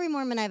 Every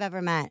Mormon I've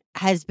ever met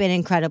has been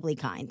incredibly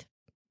kind.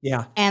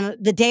 Yeah. And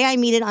the day I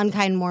meet an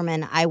unkind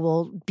Mormon, I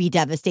will be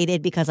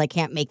devastated because I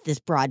can't make this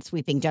broad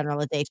sweeping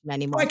generalization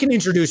anymore. I can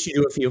introduce you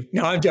to a few.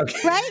 No, I'm joking.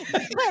 Right?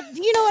 But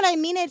you know what I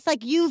mean? It's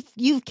like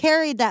you've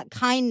carried that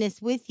kindness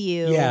with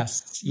you.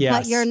 Yes.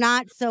 But you're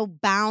not so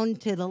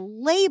bound to the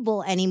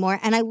label anymore.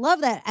 And I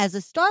love that as a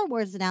Star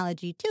Wars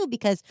analogy too,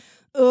 because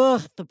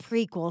the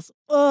prequels.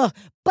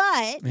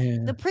 But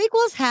the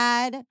prequels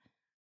had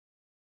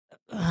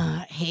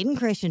Hayden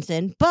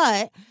Christensen,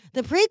 but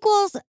the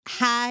prequels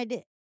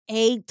had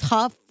a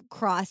tough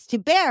cross to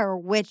bear,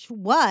 which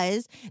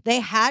was they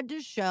had to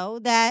show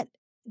that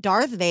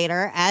Darth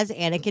Vader as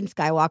Anakin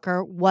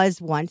Skywalker was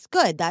once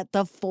good, that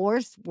the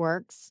Force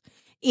works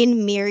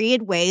in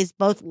myriad ways,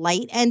 both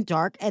light and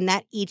dark, and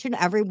that each and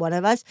every one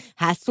of us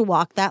has to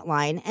walk that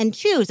line and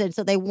choose. And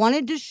so they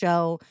wanted to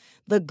show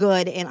the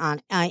good in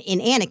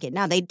Anakin.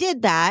 Now, they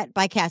did that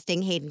by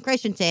casting Hayden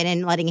Christensen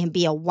and letting him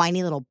be a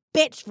whiny little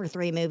bitch for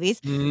 3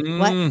 movies.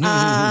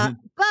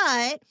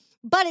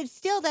 But it's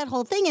still that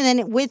whole thing. And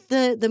then with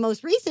the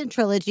most recent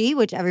trilogy,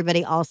 which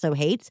everybody also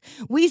hates,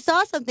 we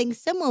saw something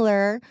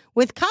similar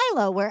with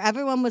Kylo, where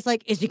everyone was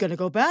like, is he going to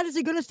go bad? Is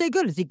he going to stay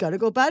good? Is he going to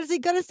go bad? Is he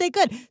going to stay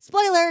good?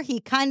 Spoiler, he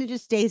kind of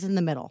just stays in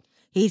the middle.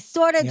 He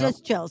sort of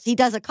just chills. He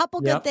does a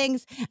couple good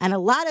things and a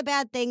lot of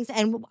bad things.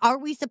 And are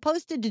we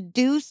supposed to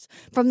deduce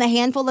from the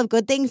handful of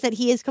good things that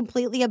he is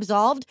completely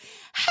absolved?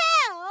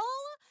 Hell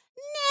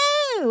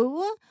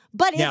no.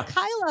 But if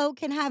Kylo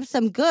can have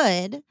some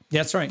good,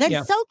 that's right.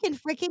 Then so can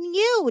freaking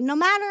you. No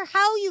matter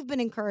how you've been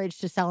encouraged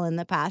to sell in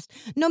the past,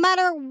 no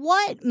matter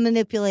what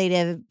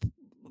manipulative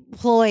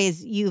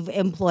ploys you've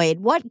employed,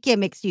 what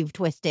gimmicks you've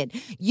twisted,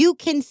 you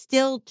can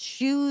still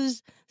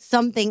choose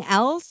something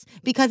else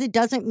because it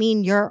doesn't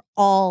mean you're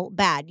all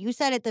bad. You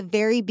said at the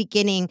very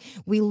beginning,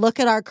 we look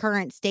at our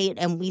current state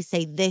and we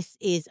say, this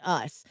is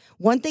us.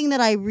 One thing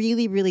that I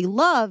really, really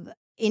love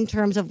in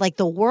terms of like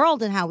the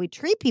world and how we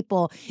treat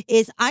people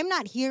is I'm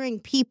not hearing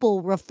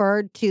people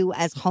referred to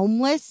as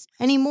homeless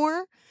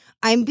anymore.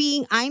 I'm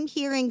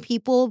hearing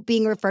people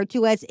being referred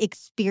to as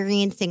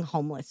experiencing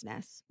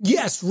homelessness.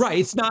 Yes, right.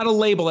 It's not a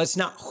label. It's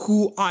not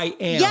who I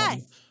am.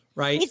 Yes.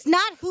 Right? It's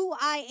not who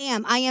I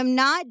am. I am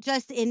not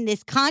just in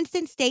this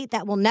constant state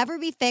that will never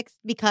be fixed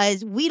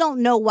because we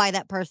don't know why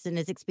that person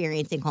is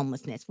experiencing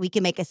homelessness. We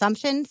can make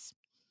assumptions.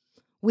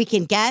 We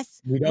can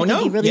guess. We don't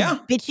know. Be really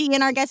bitchy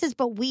in our guesses,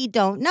 but we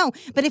don't know.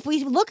 But if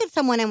we look at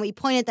someone and we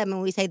point at them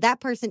and we say that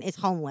person is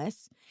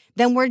homeless,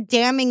 then we're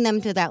damning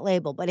them to that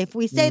label. But if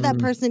we say that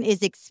person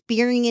is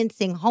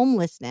experiencing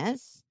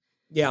homelessness,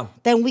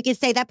 then we could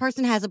say that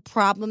person has a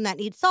problem that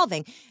needs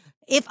solving.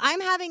 If I'm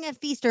having a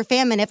feast or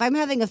famine, if I'm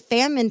having a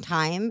famine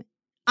time,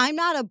 I'm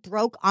not a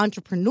broke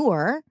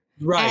entrepreneur.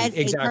 As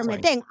a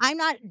permanent thing. I'm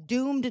not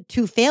doomed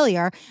to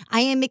failure.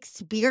 I am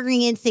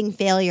experiencing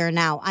failure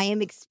now. I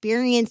am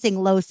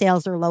experiencing low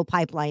sales or low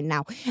pipeline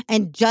now.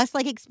 And just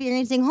like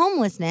experiencing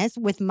homelessness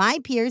with my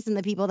peers and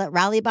the people that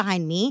rally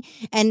behind me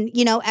and,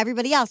 you know,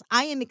 everybody else,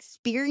 I am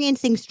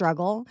experiencing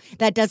struggle.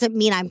 That doesn't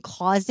mean I'm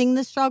causing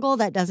the struggle.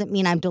 That doesn't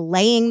mean I'm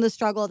delaying the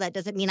struggle. That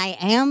doesn't mean I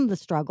am the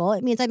struggle.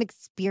 It means I'm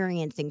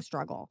experiencing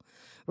struggle.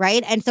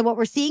 Right. And so what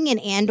we're seeing in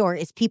Andor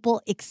is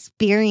people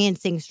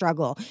experiencing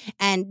struggle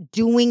and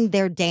doing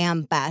their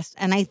damn best.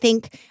 And I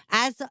think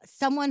as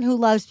someone who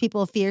loves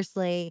people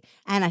fiercely,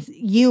 and as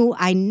you,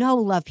 I know,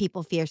 love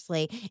people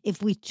fiercely,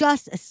 if we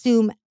just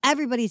assume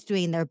everybody's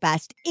doing their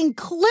best,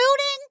 including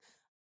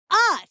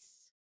us,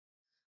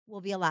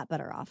 we'll be a lot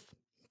better off.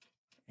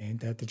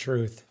 Ain't that the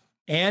truth?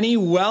 Annie,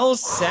 well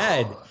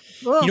said.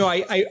 You know,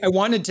 I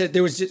wanted to,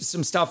 there was just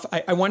some stuff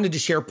I wanted to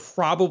share,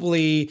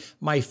 probably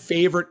my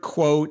favorite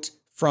quote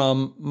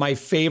from my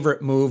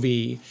favorite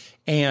movie.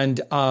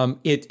 And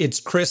it's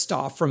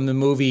Christoph from the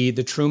movie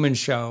The Truman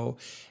Show.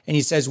 And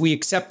he says, we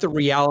accept the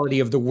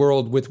reality of the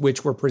world with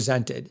which we're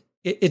presented.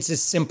 It's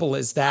as simple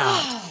as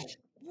that.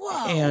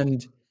 Whoa.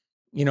 And,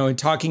 you know, in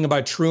talking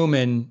about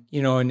Truman,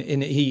 you know, and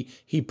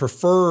he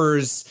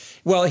prefers,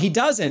 well, he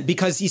doesn't,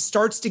 because he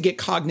starts to get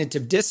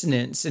cognitive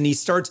dissonance and he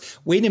starts,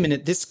 wait a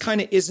minute, this kind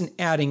of isn't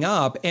adding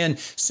up. And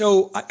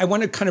so I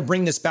want to kind of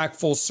bring this back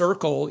full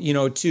circle, you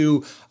know,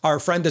 to our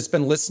friend that's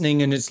been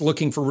listening and is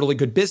looking for really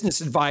good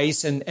business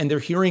advice, and they're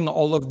hearing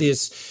all of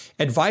this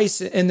advice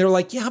and they're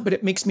like, yeah, but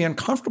it makes me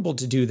uncomfortable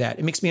to do that.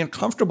 It makes me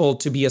uncomfortable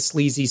to be a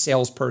sleazy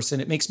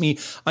salesperson. It makes me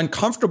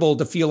uncomfortable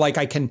to feel like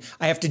I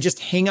have to just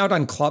hang out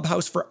on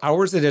Clubhouse for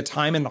hours at a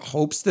time in the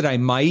hopes that I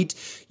might,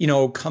 you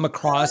know, come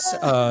across,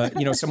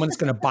 you know, someone that's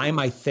going to buy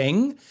my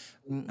thing.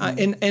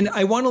 And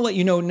I want to let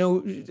you know,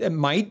 no, it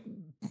might.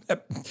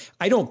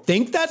 I don't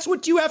think that's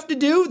what you have to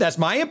do. That's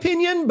my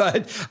opinion.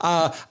 But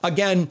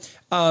again,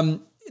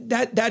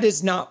 that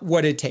is not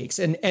what it takes.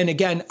 And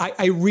again,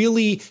 I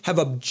really have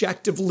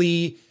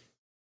objectively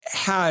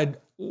had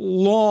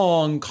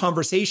long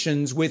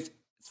conversations with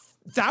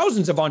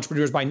thousands of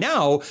entrepreneurs by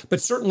now,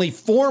 but certainly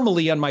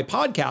formally on my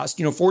podcast,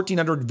 you know,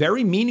 1,400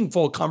 very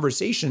meaningful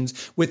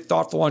conversations with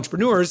thoughtful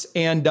entrepreneurs.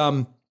 And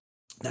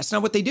that's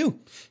not what they do.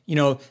 You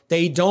know,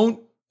 they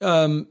don't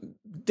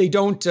they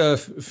don't, they,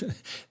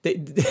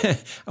 I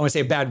want to say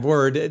a bad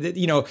word,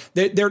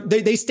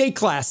 they stay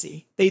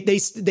classy. They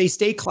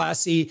stay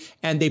classy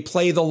and they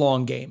play the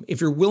long game. If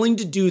you're willing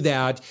to do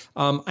that,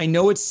 I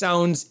know it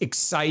sounds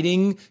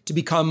exciting to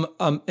become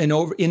an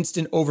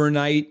instant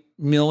overnight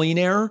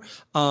millionaire,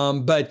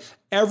 but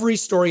every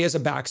story has a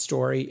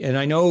backstory. And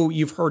I know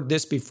you've heard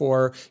this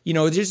before,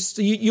 just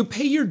you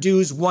pay your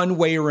dues one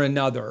way or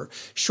another.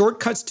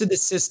 Shortcuts to the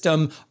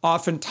system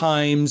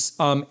oftentimes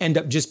end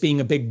up just being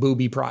a big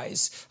booby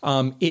prize.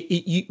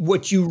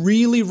 What you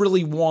really,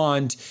 really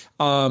want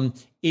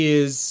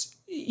is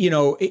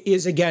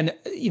again,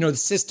 the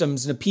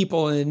systems and the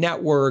people and the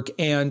network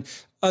and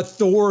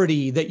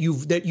authority that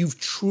you've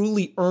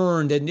truly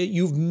earned and that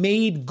you've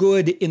made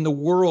good in the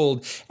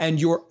world, and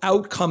your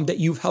outcome that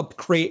you've helped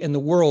create in the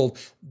world,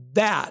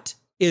 that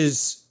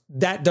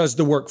does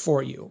the work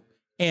for you,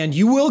 and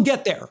you will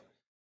get there.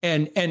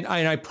 And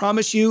I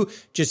promise you,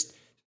 just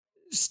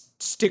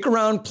stick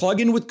around, plug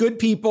in with good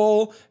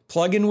people,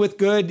 plug in with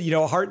good,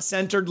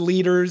 heart-centered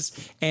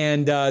leaders,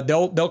 and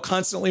they'll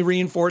constantly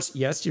reinforce,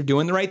 yes, you're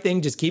doing the right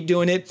thing. Just keep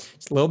doing it.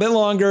 Just a little bit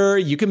longer.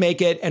 You can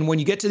make it. And when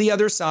you get to the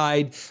other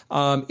side,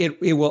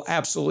 it will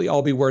absolutely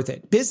all be worth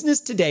it.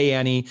 Business today,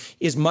 Annie,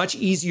 is much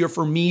easier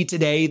for me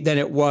today than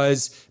it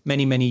was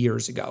many, many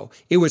years ago.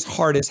 It was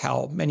hard as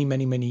hell many,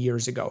 many, many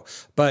years ago.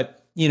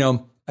 But,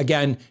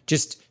 again,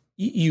 just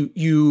you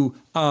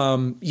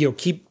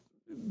keep,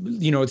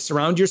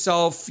 surround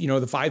yourself,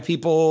 the 5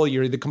 people,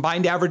 you're the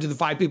combined average of the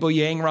 5 people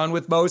you hang around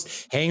with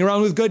most. Hang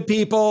around with good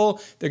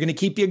people. They're going to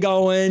keep you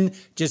going.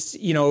 Just,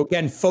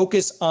 again,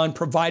 focus on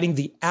providing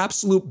the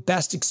absolute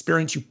best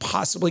experience you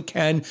possibly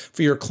can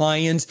for your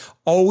clients.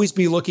 Always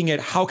be looking at,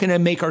 how can I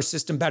make our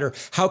system better?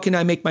 How can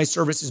I make my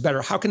services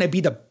better? How can I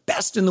be the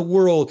best in the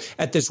world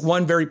at this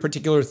one very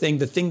particular thing,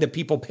 the thing that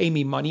people pay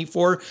me money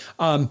for?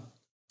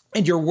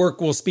 And your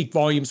work will speak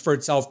volumes for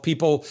itself.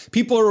 People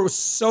are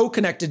so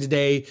connected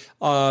today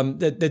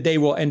that they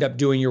will end up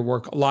doing your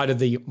work, a lot of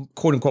the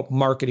quote unquote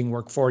marketing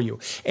work for you.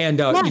 And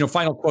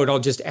final quote I'll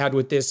just add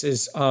with this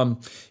is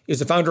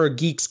the founder of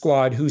Geek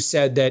Squad, who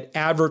said that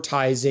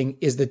advertising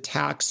is the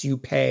tax you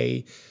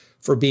pay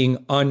for being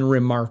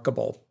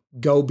unremarkable.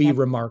 Go be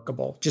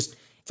remarkable. Just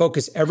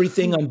focus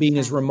everything on being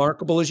as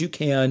remarkable as you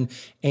can,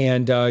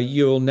 and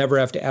you'll never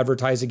have to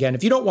advertise again.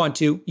 If you don't want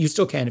to, you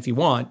still can if you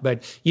want,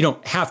 but you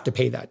don't have to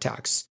pay that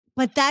tax.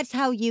 But that's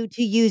how you,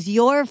 to use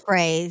your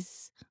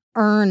phrase,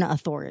 earn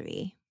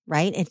authority,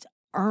 right? It's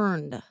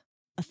earned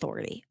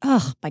authority.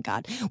 Oh, my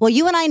God. Well,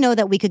 you and I know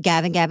that we could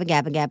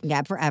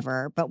gab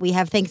forever, but we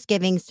have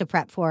Thanksgivings to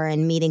prep for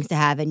and meetings to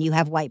have, and you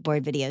have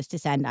whiteboard videos to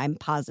send, I'm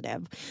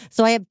positive.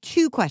 So I have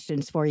 2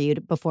 questions for you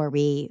before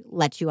we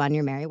let you on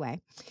your merry way.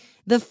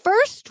 The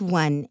first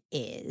one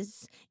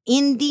is,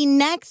 in the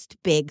next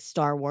big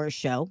Star Wars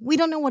show, we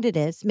don't know what it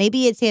is.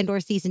 Maybe it's Andor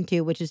Season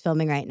 2, which is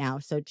filming right now.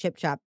 So chip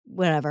chop,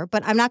 whatever.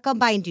 But I'm not going to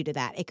bind you to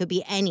that. It could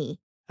be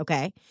any,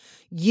 okay?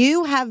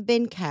 You have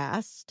been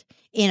cast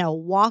in a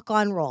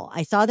walk-on role.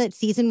 I saw that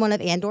Season 1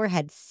 of Andor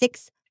had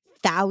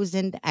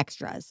 6,000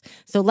 extras.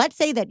 So let's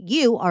say that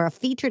you are a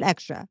featured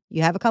extra.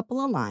 You have a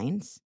couple of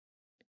lines.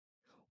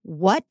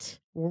 What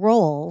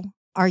role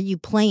are you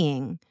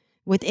playing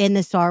within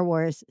the Star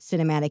Wars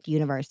cinematic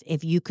universe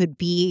if you could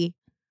be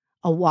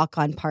a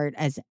walk-on part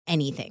as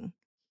anything?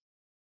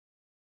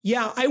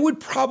 Yeah, I would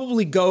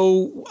probably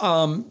go,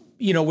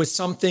 with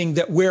something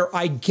that where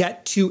I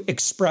get to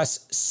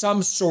express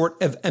some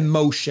sort of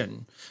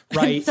emotion,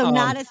 right? So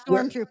not a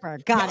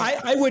stormtrooper. Got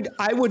it.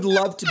 I would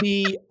love to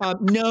be.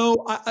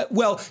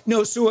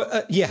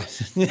 Yeah.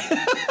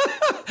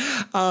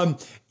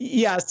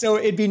 So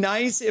it'd be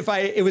nice if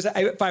I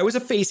was a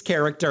face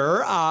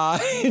character.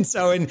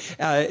 To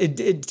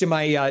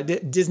my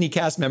Disney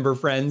cast member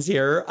friends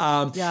here.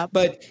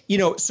 But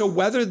so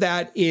whether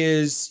that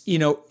is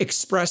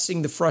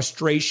expressing the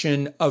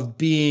frustration of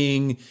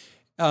being,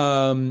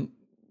 the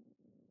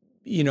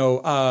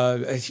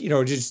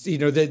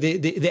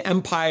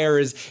empire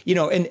is,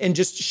 and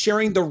just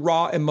sharing the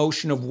raw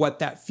emotion of what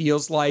that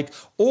feels like,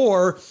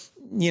 or,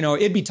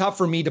 it'd be tough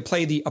for me to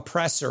play the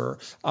oppressor.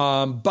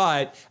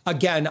 But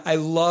again, I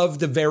love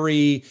the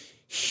very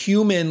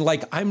human,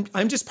 like I'm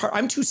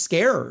too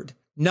scared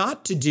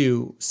not to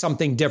do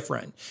something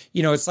different.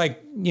 It's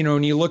like,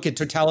 when you look at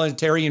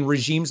totalitarian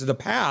regimes of the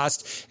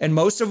past, and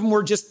most of them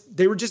were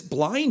just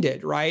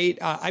blinded, right?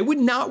 I would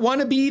not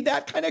want to be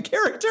that kind of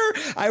character.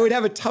 I would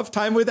have a tough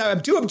time with that.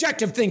 I'm too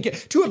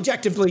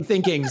objectively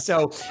thinking.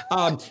 So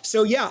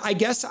yeah, I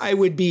guess I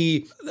would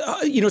be,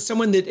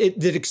 someone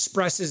that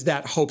expresses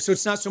that hope. So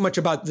it's not so much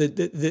about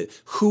the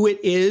who it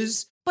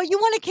is, but you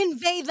want to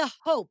convey the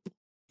hope.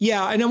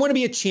 Yeah, and I want to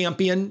be a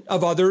champion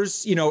of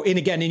others,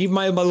 and even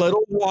my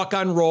little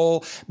walk-on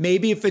role,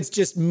 maybe if it's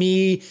just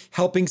me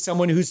helping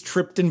someone who's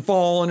tripped and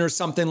fallen or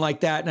something like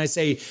that, and I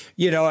say,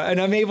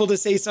 and I'm able to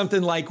say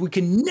something like, we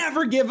can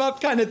never give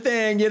up kind of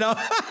thing,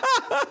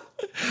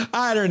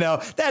 I don't know.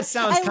 That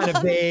sounds kind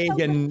of vague.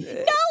 No,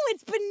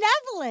 it's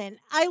benevolent.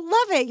 I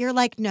love it. You're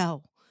like,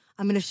 no,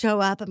 I'm going to show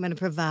up. I'm going to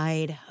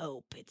provide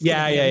hope. It's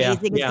Yeah, going to be yeah,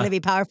 amazing. yeah. It's going to be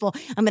powerful.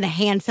 I'm going to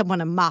hand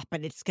someone a mop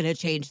and it's going to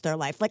change their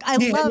life. Like, I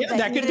love that.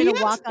 That You're could be going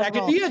to it. walk on That could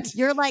roll. be it.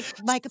 You're like,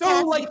 my So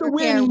capacity like the for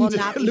care will wind,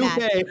 not be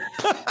matched.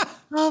 Lupe.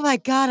 Oh my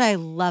God, I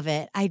love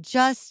it. I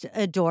just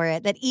adore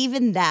it that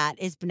even that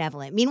is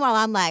benevolent. Meanwhile,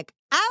 I'm like,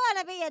 I want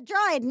to be a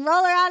droid and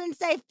roll around and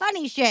say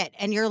funny shit.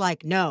 And you're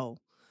like, no,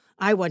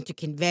 I want to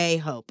convey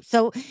hope.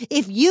 So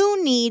if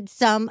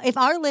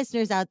our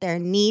listeners out there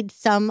need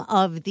some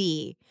of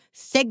the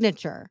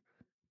signature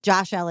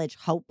Josh Elledge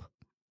hope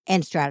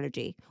and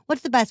strategy,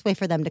 what's the best way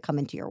for them to come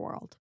into your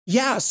world?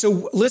 Yeah.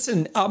 So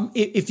listen,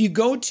 if you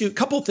go to a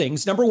couple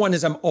things, number one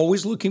is I'm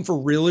always looking for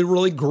really,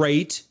 really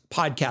great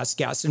podcast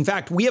guests. In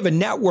fact, we have a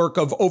network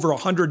of over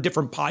 100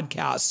 different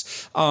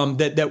podcasts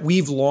that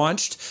we've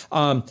launched.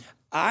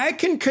 I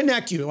can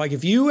connect you. Like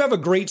if you have a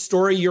great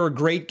story, you're a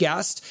great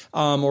guest,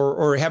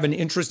 or have an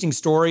interesting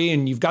story,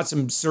 and you've got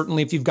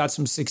certainly if you've got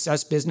some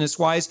success business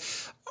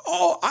wise.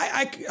 Oh,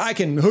 I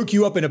can hook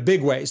you up in a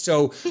big way.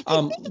 So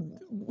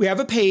we have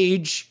a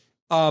page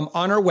on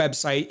our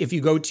website. If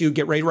you go to,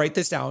 get ready to write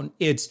this down,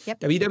 it's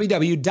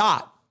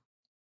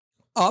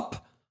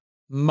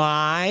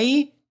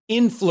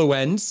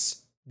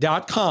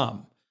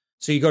www.upmyinfluence.com.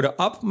 So you go to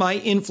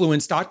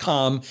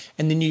upmyinfluence.com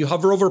and then you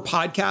hover over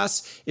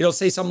podcasts. It'll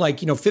say something like,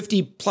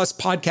 50 plus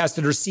podcasts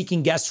that are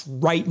seeking guests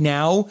right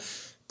now.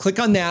 Click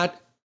on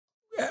that.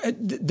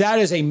 That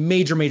is a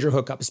major, major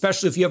hookup,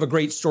 especially if you have a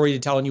great story to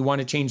tell and you want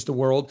to change the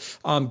world.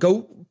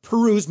 Go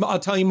peruse. I'll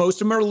tell you, most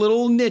of them are a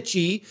little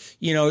nichey,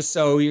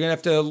 so you're going to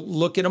have to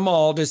look at them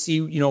all to see,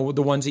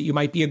 the ones that you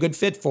might be a good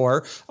fit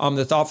for.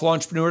 The Thoughtful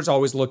Entrepreneur is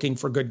always looking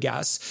for good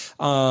guests.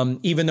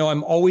 Even though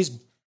I'm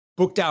always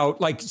booked out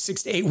like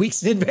 6 to 8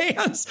 weeks in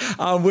advance,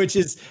 which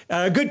is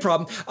a good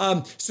problem.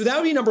 So that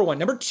would be number one.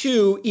 Number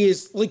two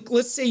is like,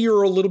 let's say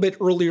you're a little bit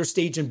earlier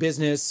stage in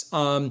business,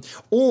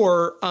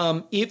 or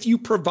if you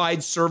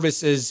provide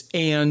services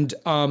and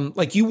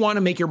like you want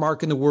to make your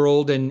mark in the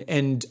world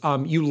and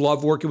you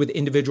love working with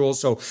individuals.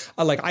 So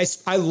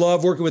I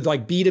love working with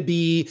like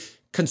B2B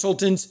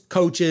consultants,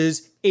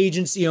 coaches,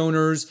 agency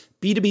owners,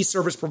 B2B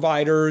service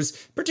providers,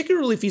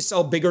 particularly if you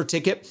sell bigger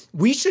ticket.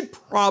 We should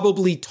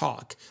probably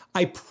talk.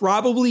 I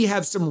probably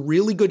have some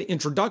really good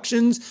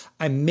introductions.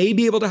 I may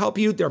be able to help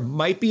you. There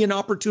might be an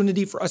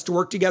opportunity for us to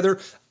work together.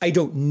 I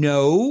don't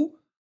know,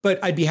 but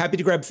I'd be happy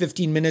to grab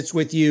 15 minutes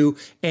with you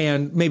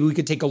and maybe we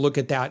could take a look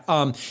at that.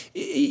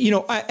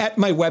 At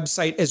my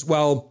website as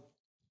well,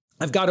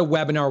 I've got a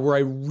webinar where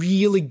I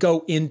really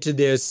go into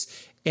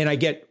this and I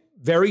get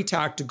very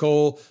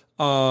tactical.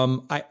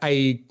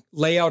 I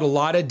lay out a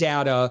lot of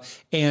data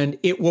and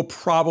it will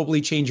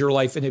probably change your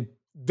life in a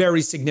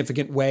very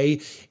significant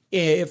way.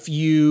 If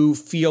you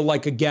feel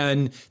like,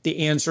 again,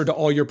 the answer to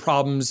all your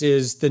problems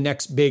is the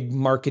next big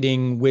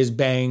marketing whiz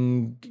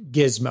bang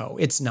gizmo.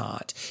 It's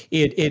not.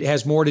 It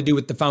has more to do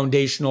with the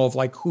foundational of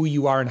like who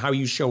you are and how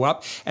you show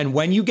up. And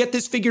when you get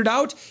this figured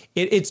out,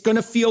 it's going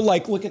to feel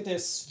like, look at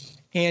this,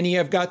 Annie,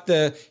 I've got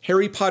the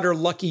Harry Potter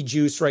lucky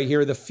juice right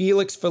here, the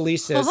Felix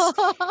Felicis.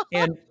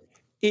 And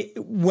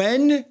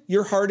when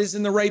your heart is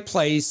in the right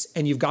place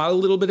and you've got a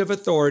little bit of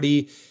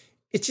authority,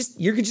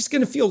 you're just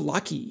going to feel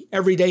lucky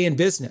every day in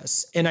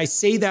business. And I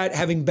say that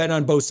having been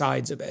on both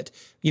sides of it,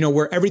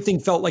 where everything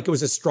felt like it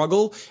was a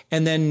struggle.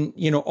 And then,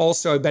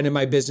 also I've been in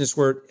my business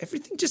where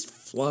everything just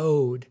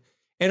flowed.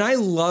 And I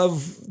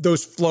love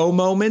those flow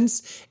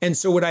moments. And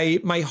so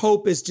my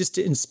hope is just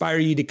to inspire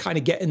you to kind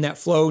of get in that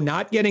flow,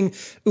 not getting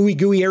ooey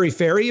gooey, airy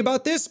fairy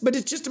about this, but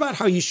it's just about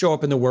how you show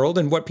up in the world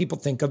and what people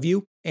think of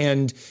you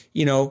and,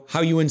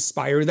 how you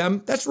inspire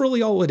them. That's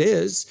really all it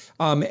is.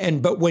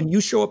 But when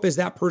you show up as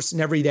that person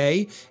every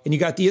day and you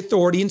got the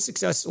authority and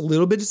success, a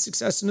little bit of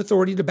success and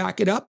authority to back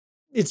it up,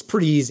 it's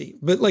pretty easy.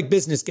 But like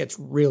business gets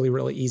really,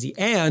 really easy.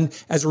 And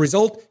as a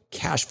result,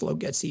 cash flow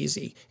gets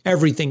easy.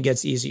 Everything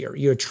gets easier.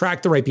 You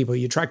attract the right people.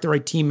 You attract the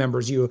right team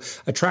members. You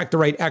attract the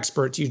right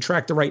experts. You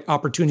attract the right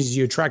opportunities.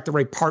 You attract the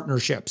right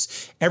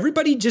partnerships.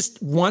 Everybody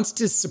just wants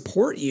to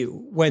support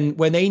you when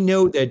they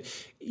know that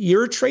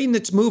you're a train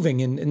that's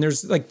moving. And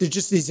there's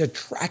just these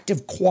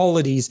attractive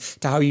qualities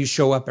to how you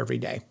show up every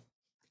day.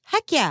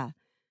 Heck yeah.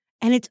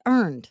 And it's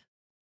earned.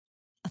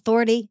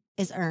 Authority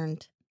is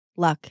earned.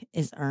 Luck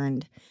is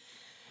earned.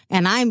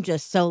 And I'm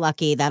just so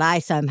lucky that I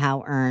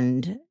somehow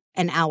earned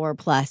an hour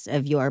plus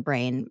of your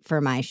brain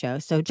for my show.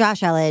 So Josh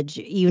Elledge,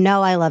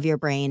 I love your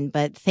brain,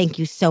 but thank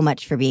you so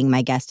much for being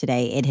my guest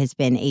today. It has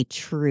been a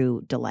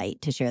true delight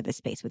to share this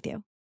space with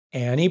you.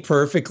 Annie,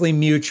 perfectly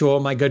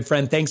mutual, my good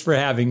friend. Thanks for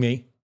having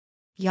me.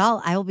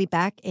 Y'all, I will be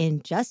back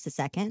in just a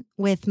second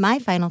with my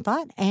final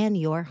thought and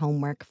your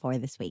homework for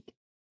this week.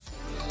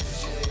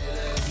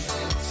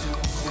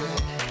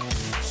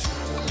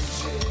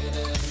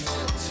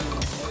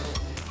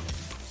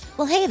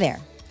 Well, hey there.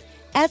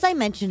 As I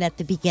mentioned at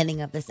the beginning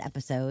of this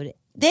episode,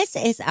 this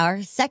is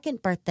our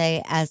second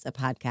birthday as a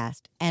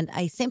podcast, and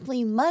I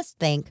simply must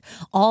thank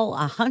all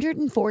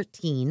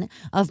 114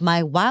 of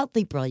my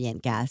wildly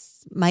brilliant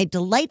guests, my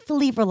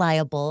delightfully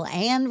reliable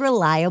and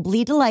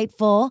reliably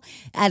delightful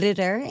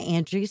editor,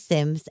 Andrew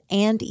Sims,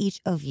 and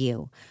each of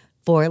you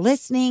for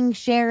listening,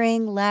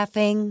 sharing,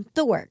 laughing,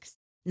 the works.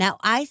 Now,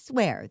 I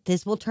swear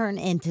this will turn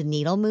into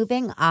needle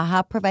moving,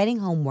 AHA providing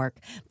homework,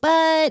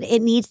 but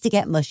it needs to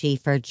get mushy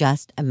for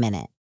just a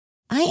minute.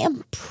 I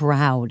am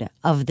proud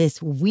of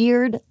this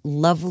weird,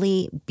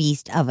 lovely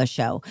beast of a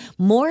show,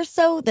 more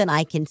so than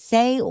I can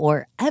say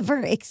or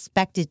ever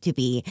expected to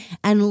be.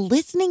 And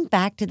listening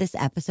back to this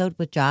episode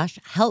with Josh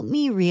helped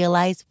me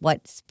realize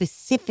what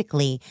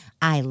specifically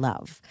I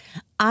love.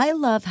 I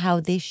love how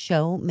this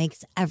show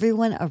makes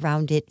everyone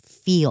around it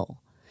feel.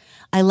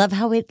 I love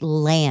how it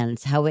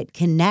lands, how it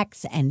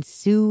connects and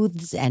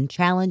soothes and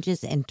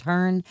challenges in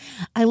turn.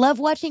 I love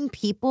watching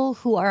people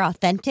who are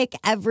authentic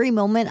every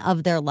moment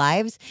of their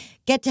lives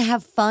get to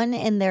have fun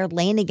in their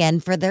lane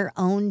again for their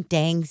own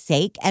dang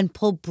sake and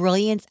pull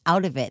brilliance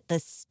out of it. The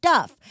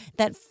stuff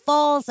that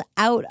falls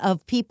out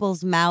of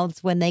people's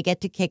mouths when they get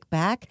to kick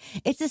back,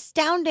 it's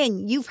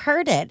astounding. You've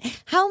heard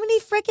it. How many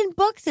freaking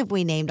books have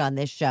we named on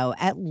this show?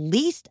 At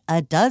least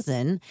a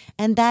dozen,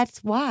 and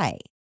that's why.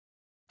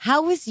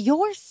 How is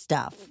your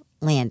stuff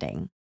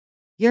landing?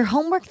 Your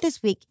homework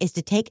this week is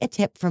to take a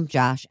tip from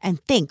Josh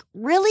and think,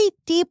 really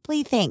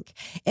deeply think,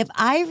 if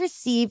I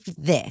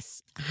received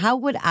this, how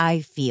would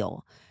I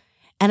feel?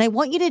 And I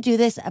want you to do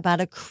this about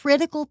a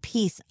critical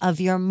piece of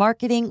your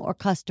marketing or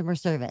customer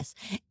service.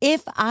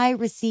 If I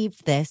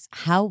received this,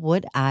 how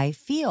would I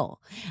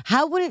feel?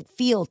 How would it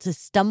feel to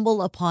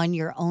stumble upon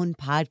your own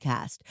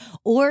podcast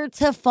or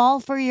to fall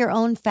for your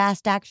own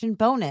fast action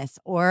bonus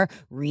or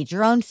read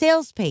your own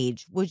sales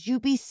page? Would you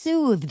be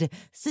soothed,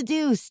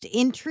 seduced,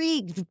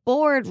 intrigued,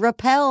 bored,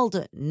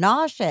 repelled,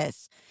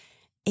 nauseous?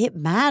 It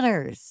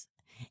matters.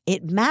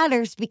 It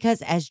matters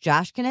because, as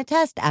Josh can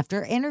attest,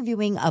 after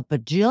interviewing a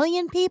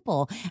bajillion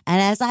people,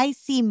 and as I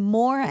see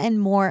more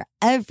and more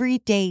every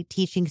day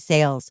teaching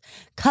sales,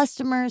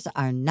 customers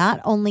are not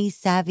only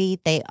savvy,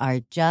 they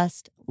are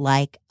just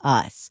like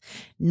us.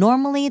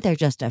 Normally, they're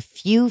just a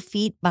few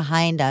feet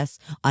behind us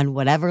on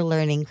whatever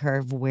learning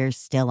curve we're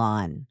still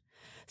on.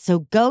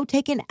 So go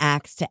take an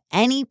axe to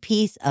any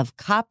piece of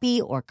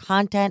copy or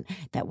content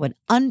that would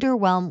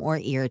underwhelm or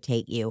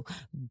irritate you.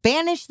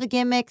 Banish the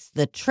gimmicks,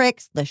 the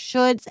tricks, the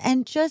shoulds,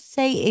 and just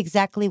say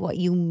exactly what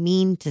you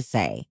mean to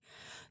say.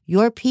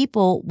 Your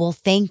people will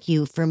thank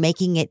you for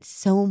making it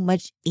so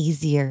much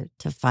easier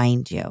to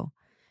find you.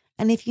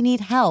 And if you need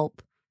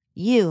help,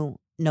 you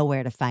know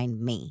where to find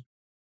me.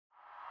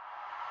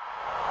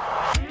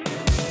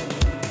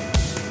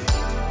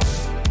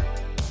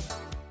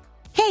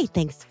 Hey,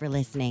 thanks for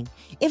listening.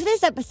 If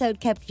this episode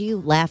kept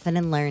you laughing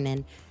and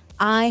learning,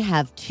 I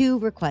have 2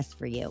 requests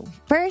for you.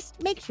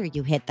 First, make sure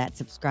you hit that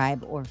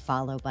subscribe or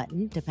follow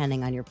button,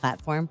 depending on your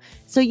platform,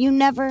 so you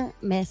never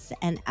miss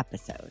an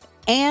episode.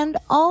 And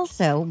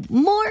also,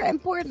 more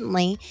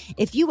importantly,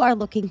 if you are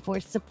looking for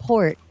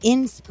support,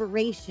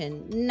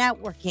 inspiration,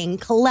 networking,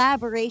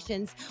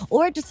 collaborations,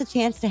 or just a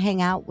chance to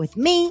hang out with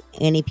me,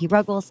 Annie P.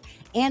 Ruggles,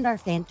 and our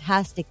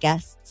fantastic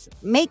guests,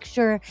 make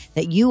sure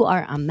that you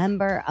are a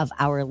member of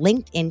our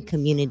LinkedIn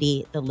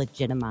community, The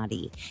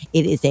Legitimati.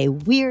 It is a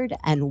weird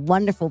and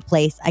wonderful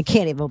place. I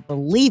can't even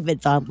believe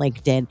it's on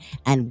LinkedIn,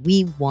 and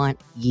we want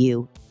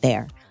you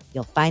there.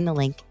 You'll find the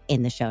link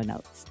in the show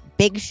notes.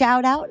 Big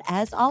shout out,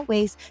 as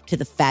always, to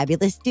the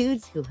fabulous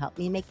dudes who helped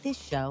me make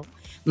this show.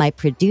 My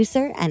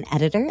producer and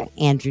editor,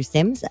 Andrew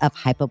Sims of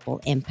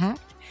Hypable Impact.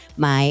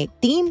 My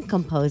theme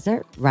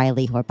composer,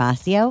 Riley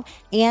Horbasio.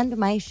 And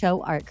my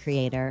show art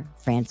creator,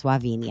 Francois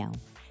Vigneault.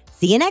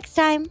 See you next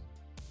time.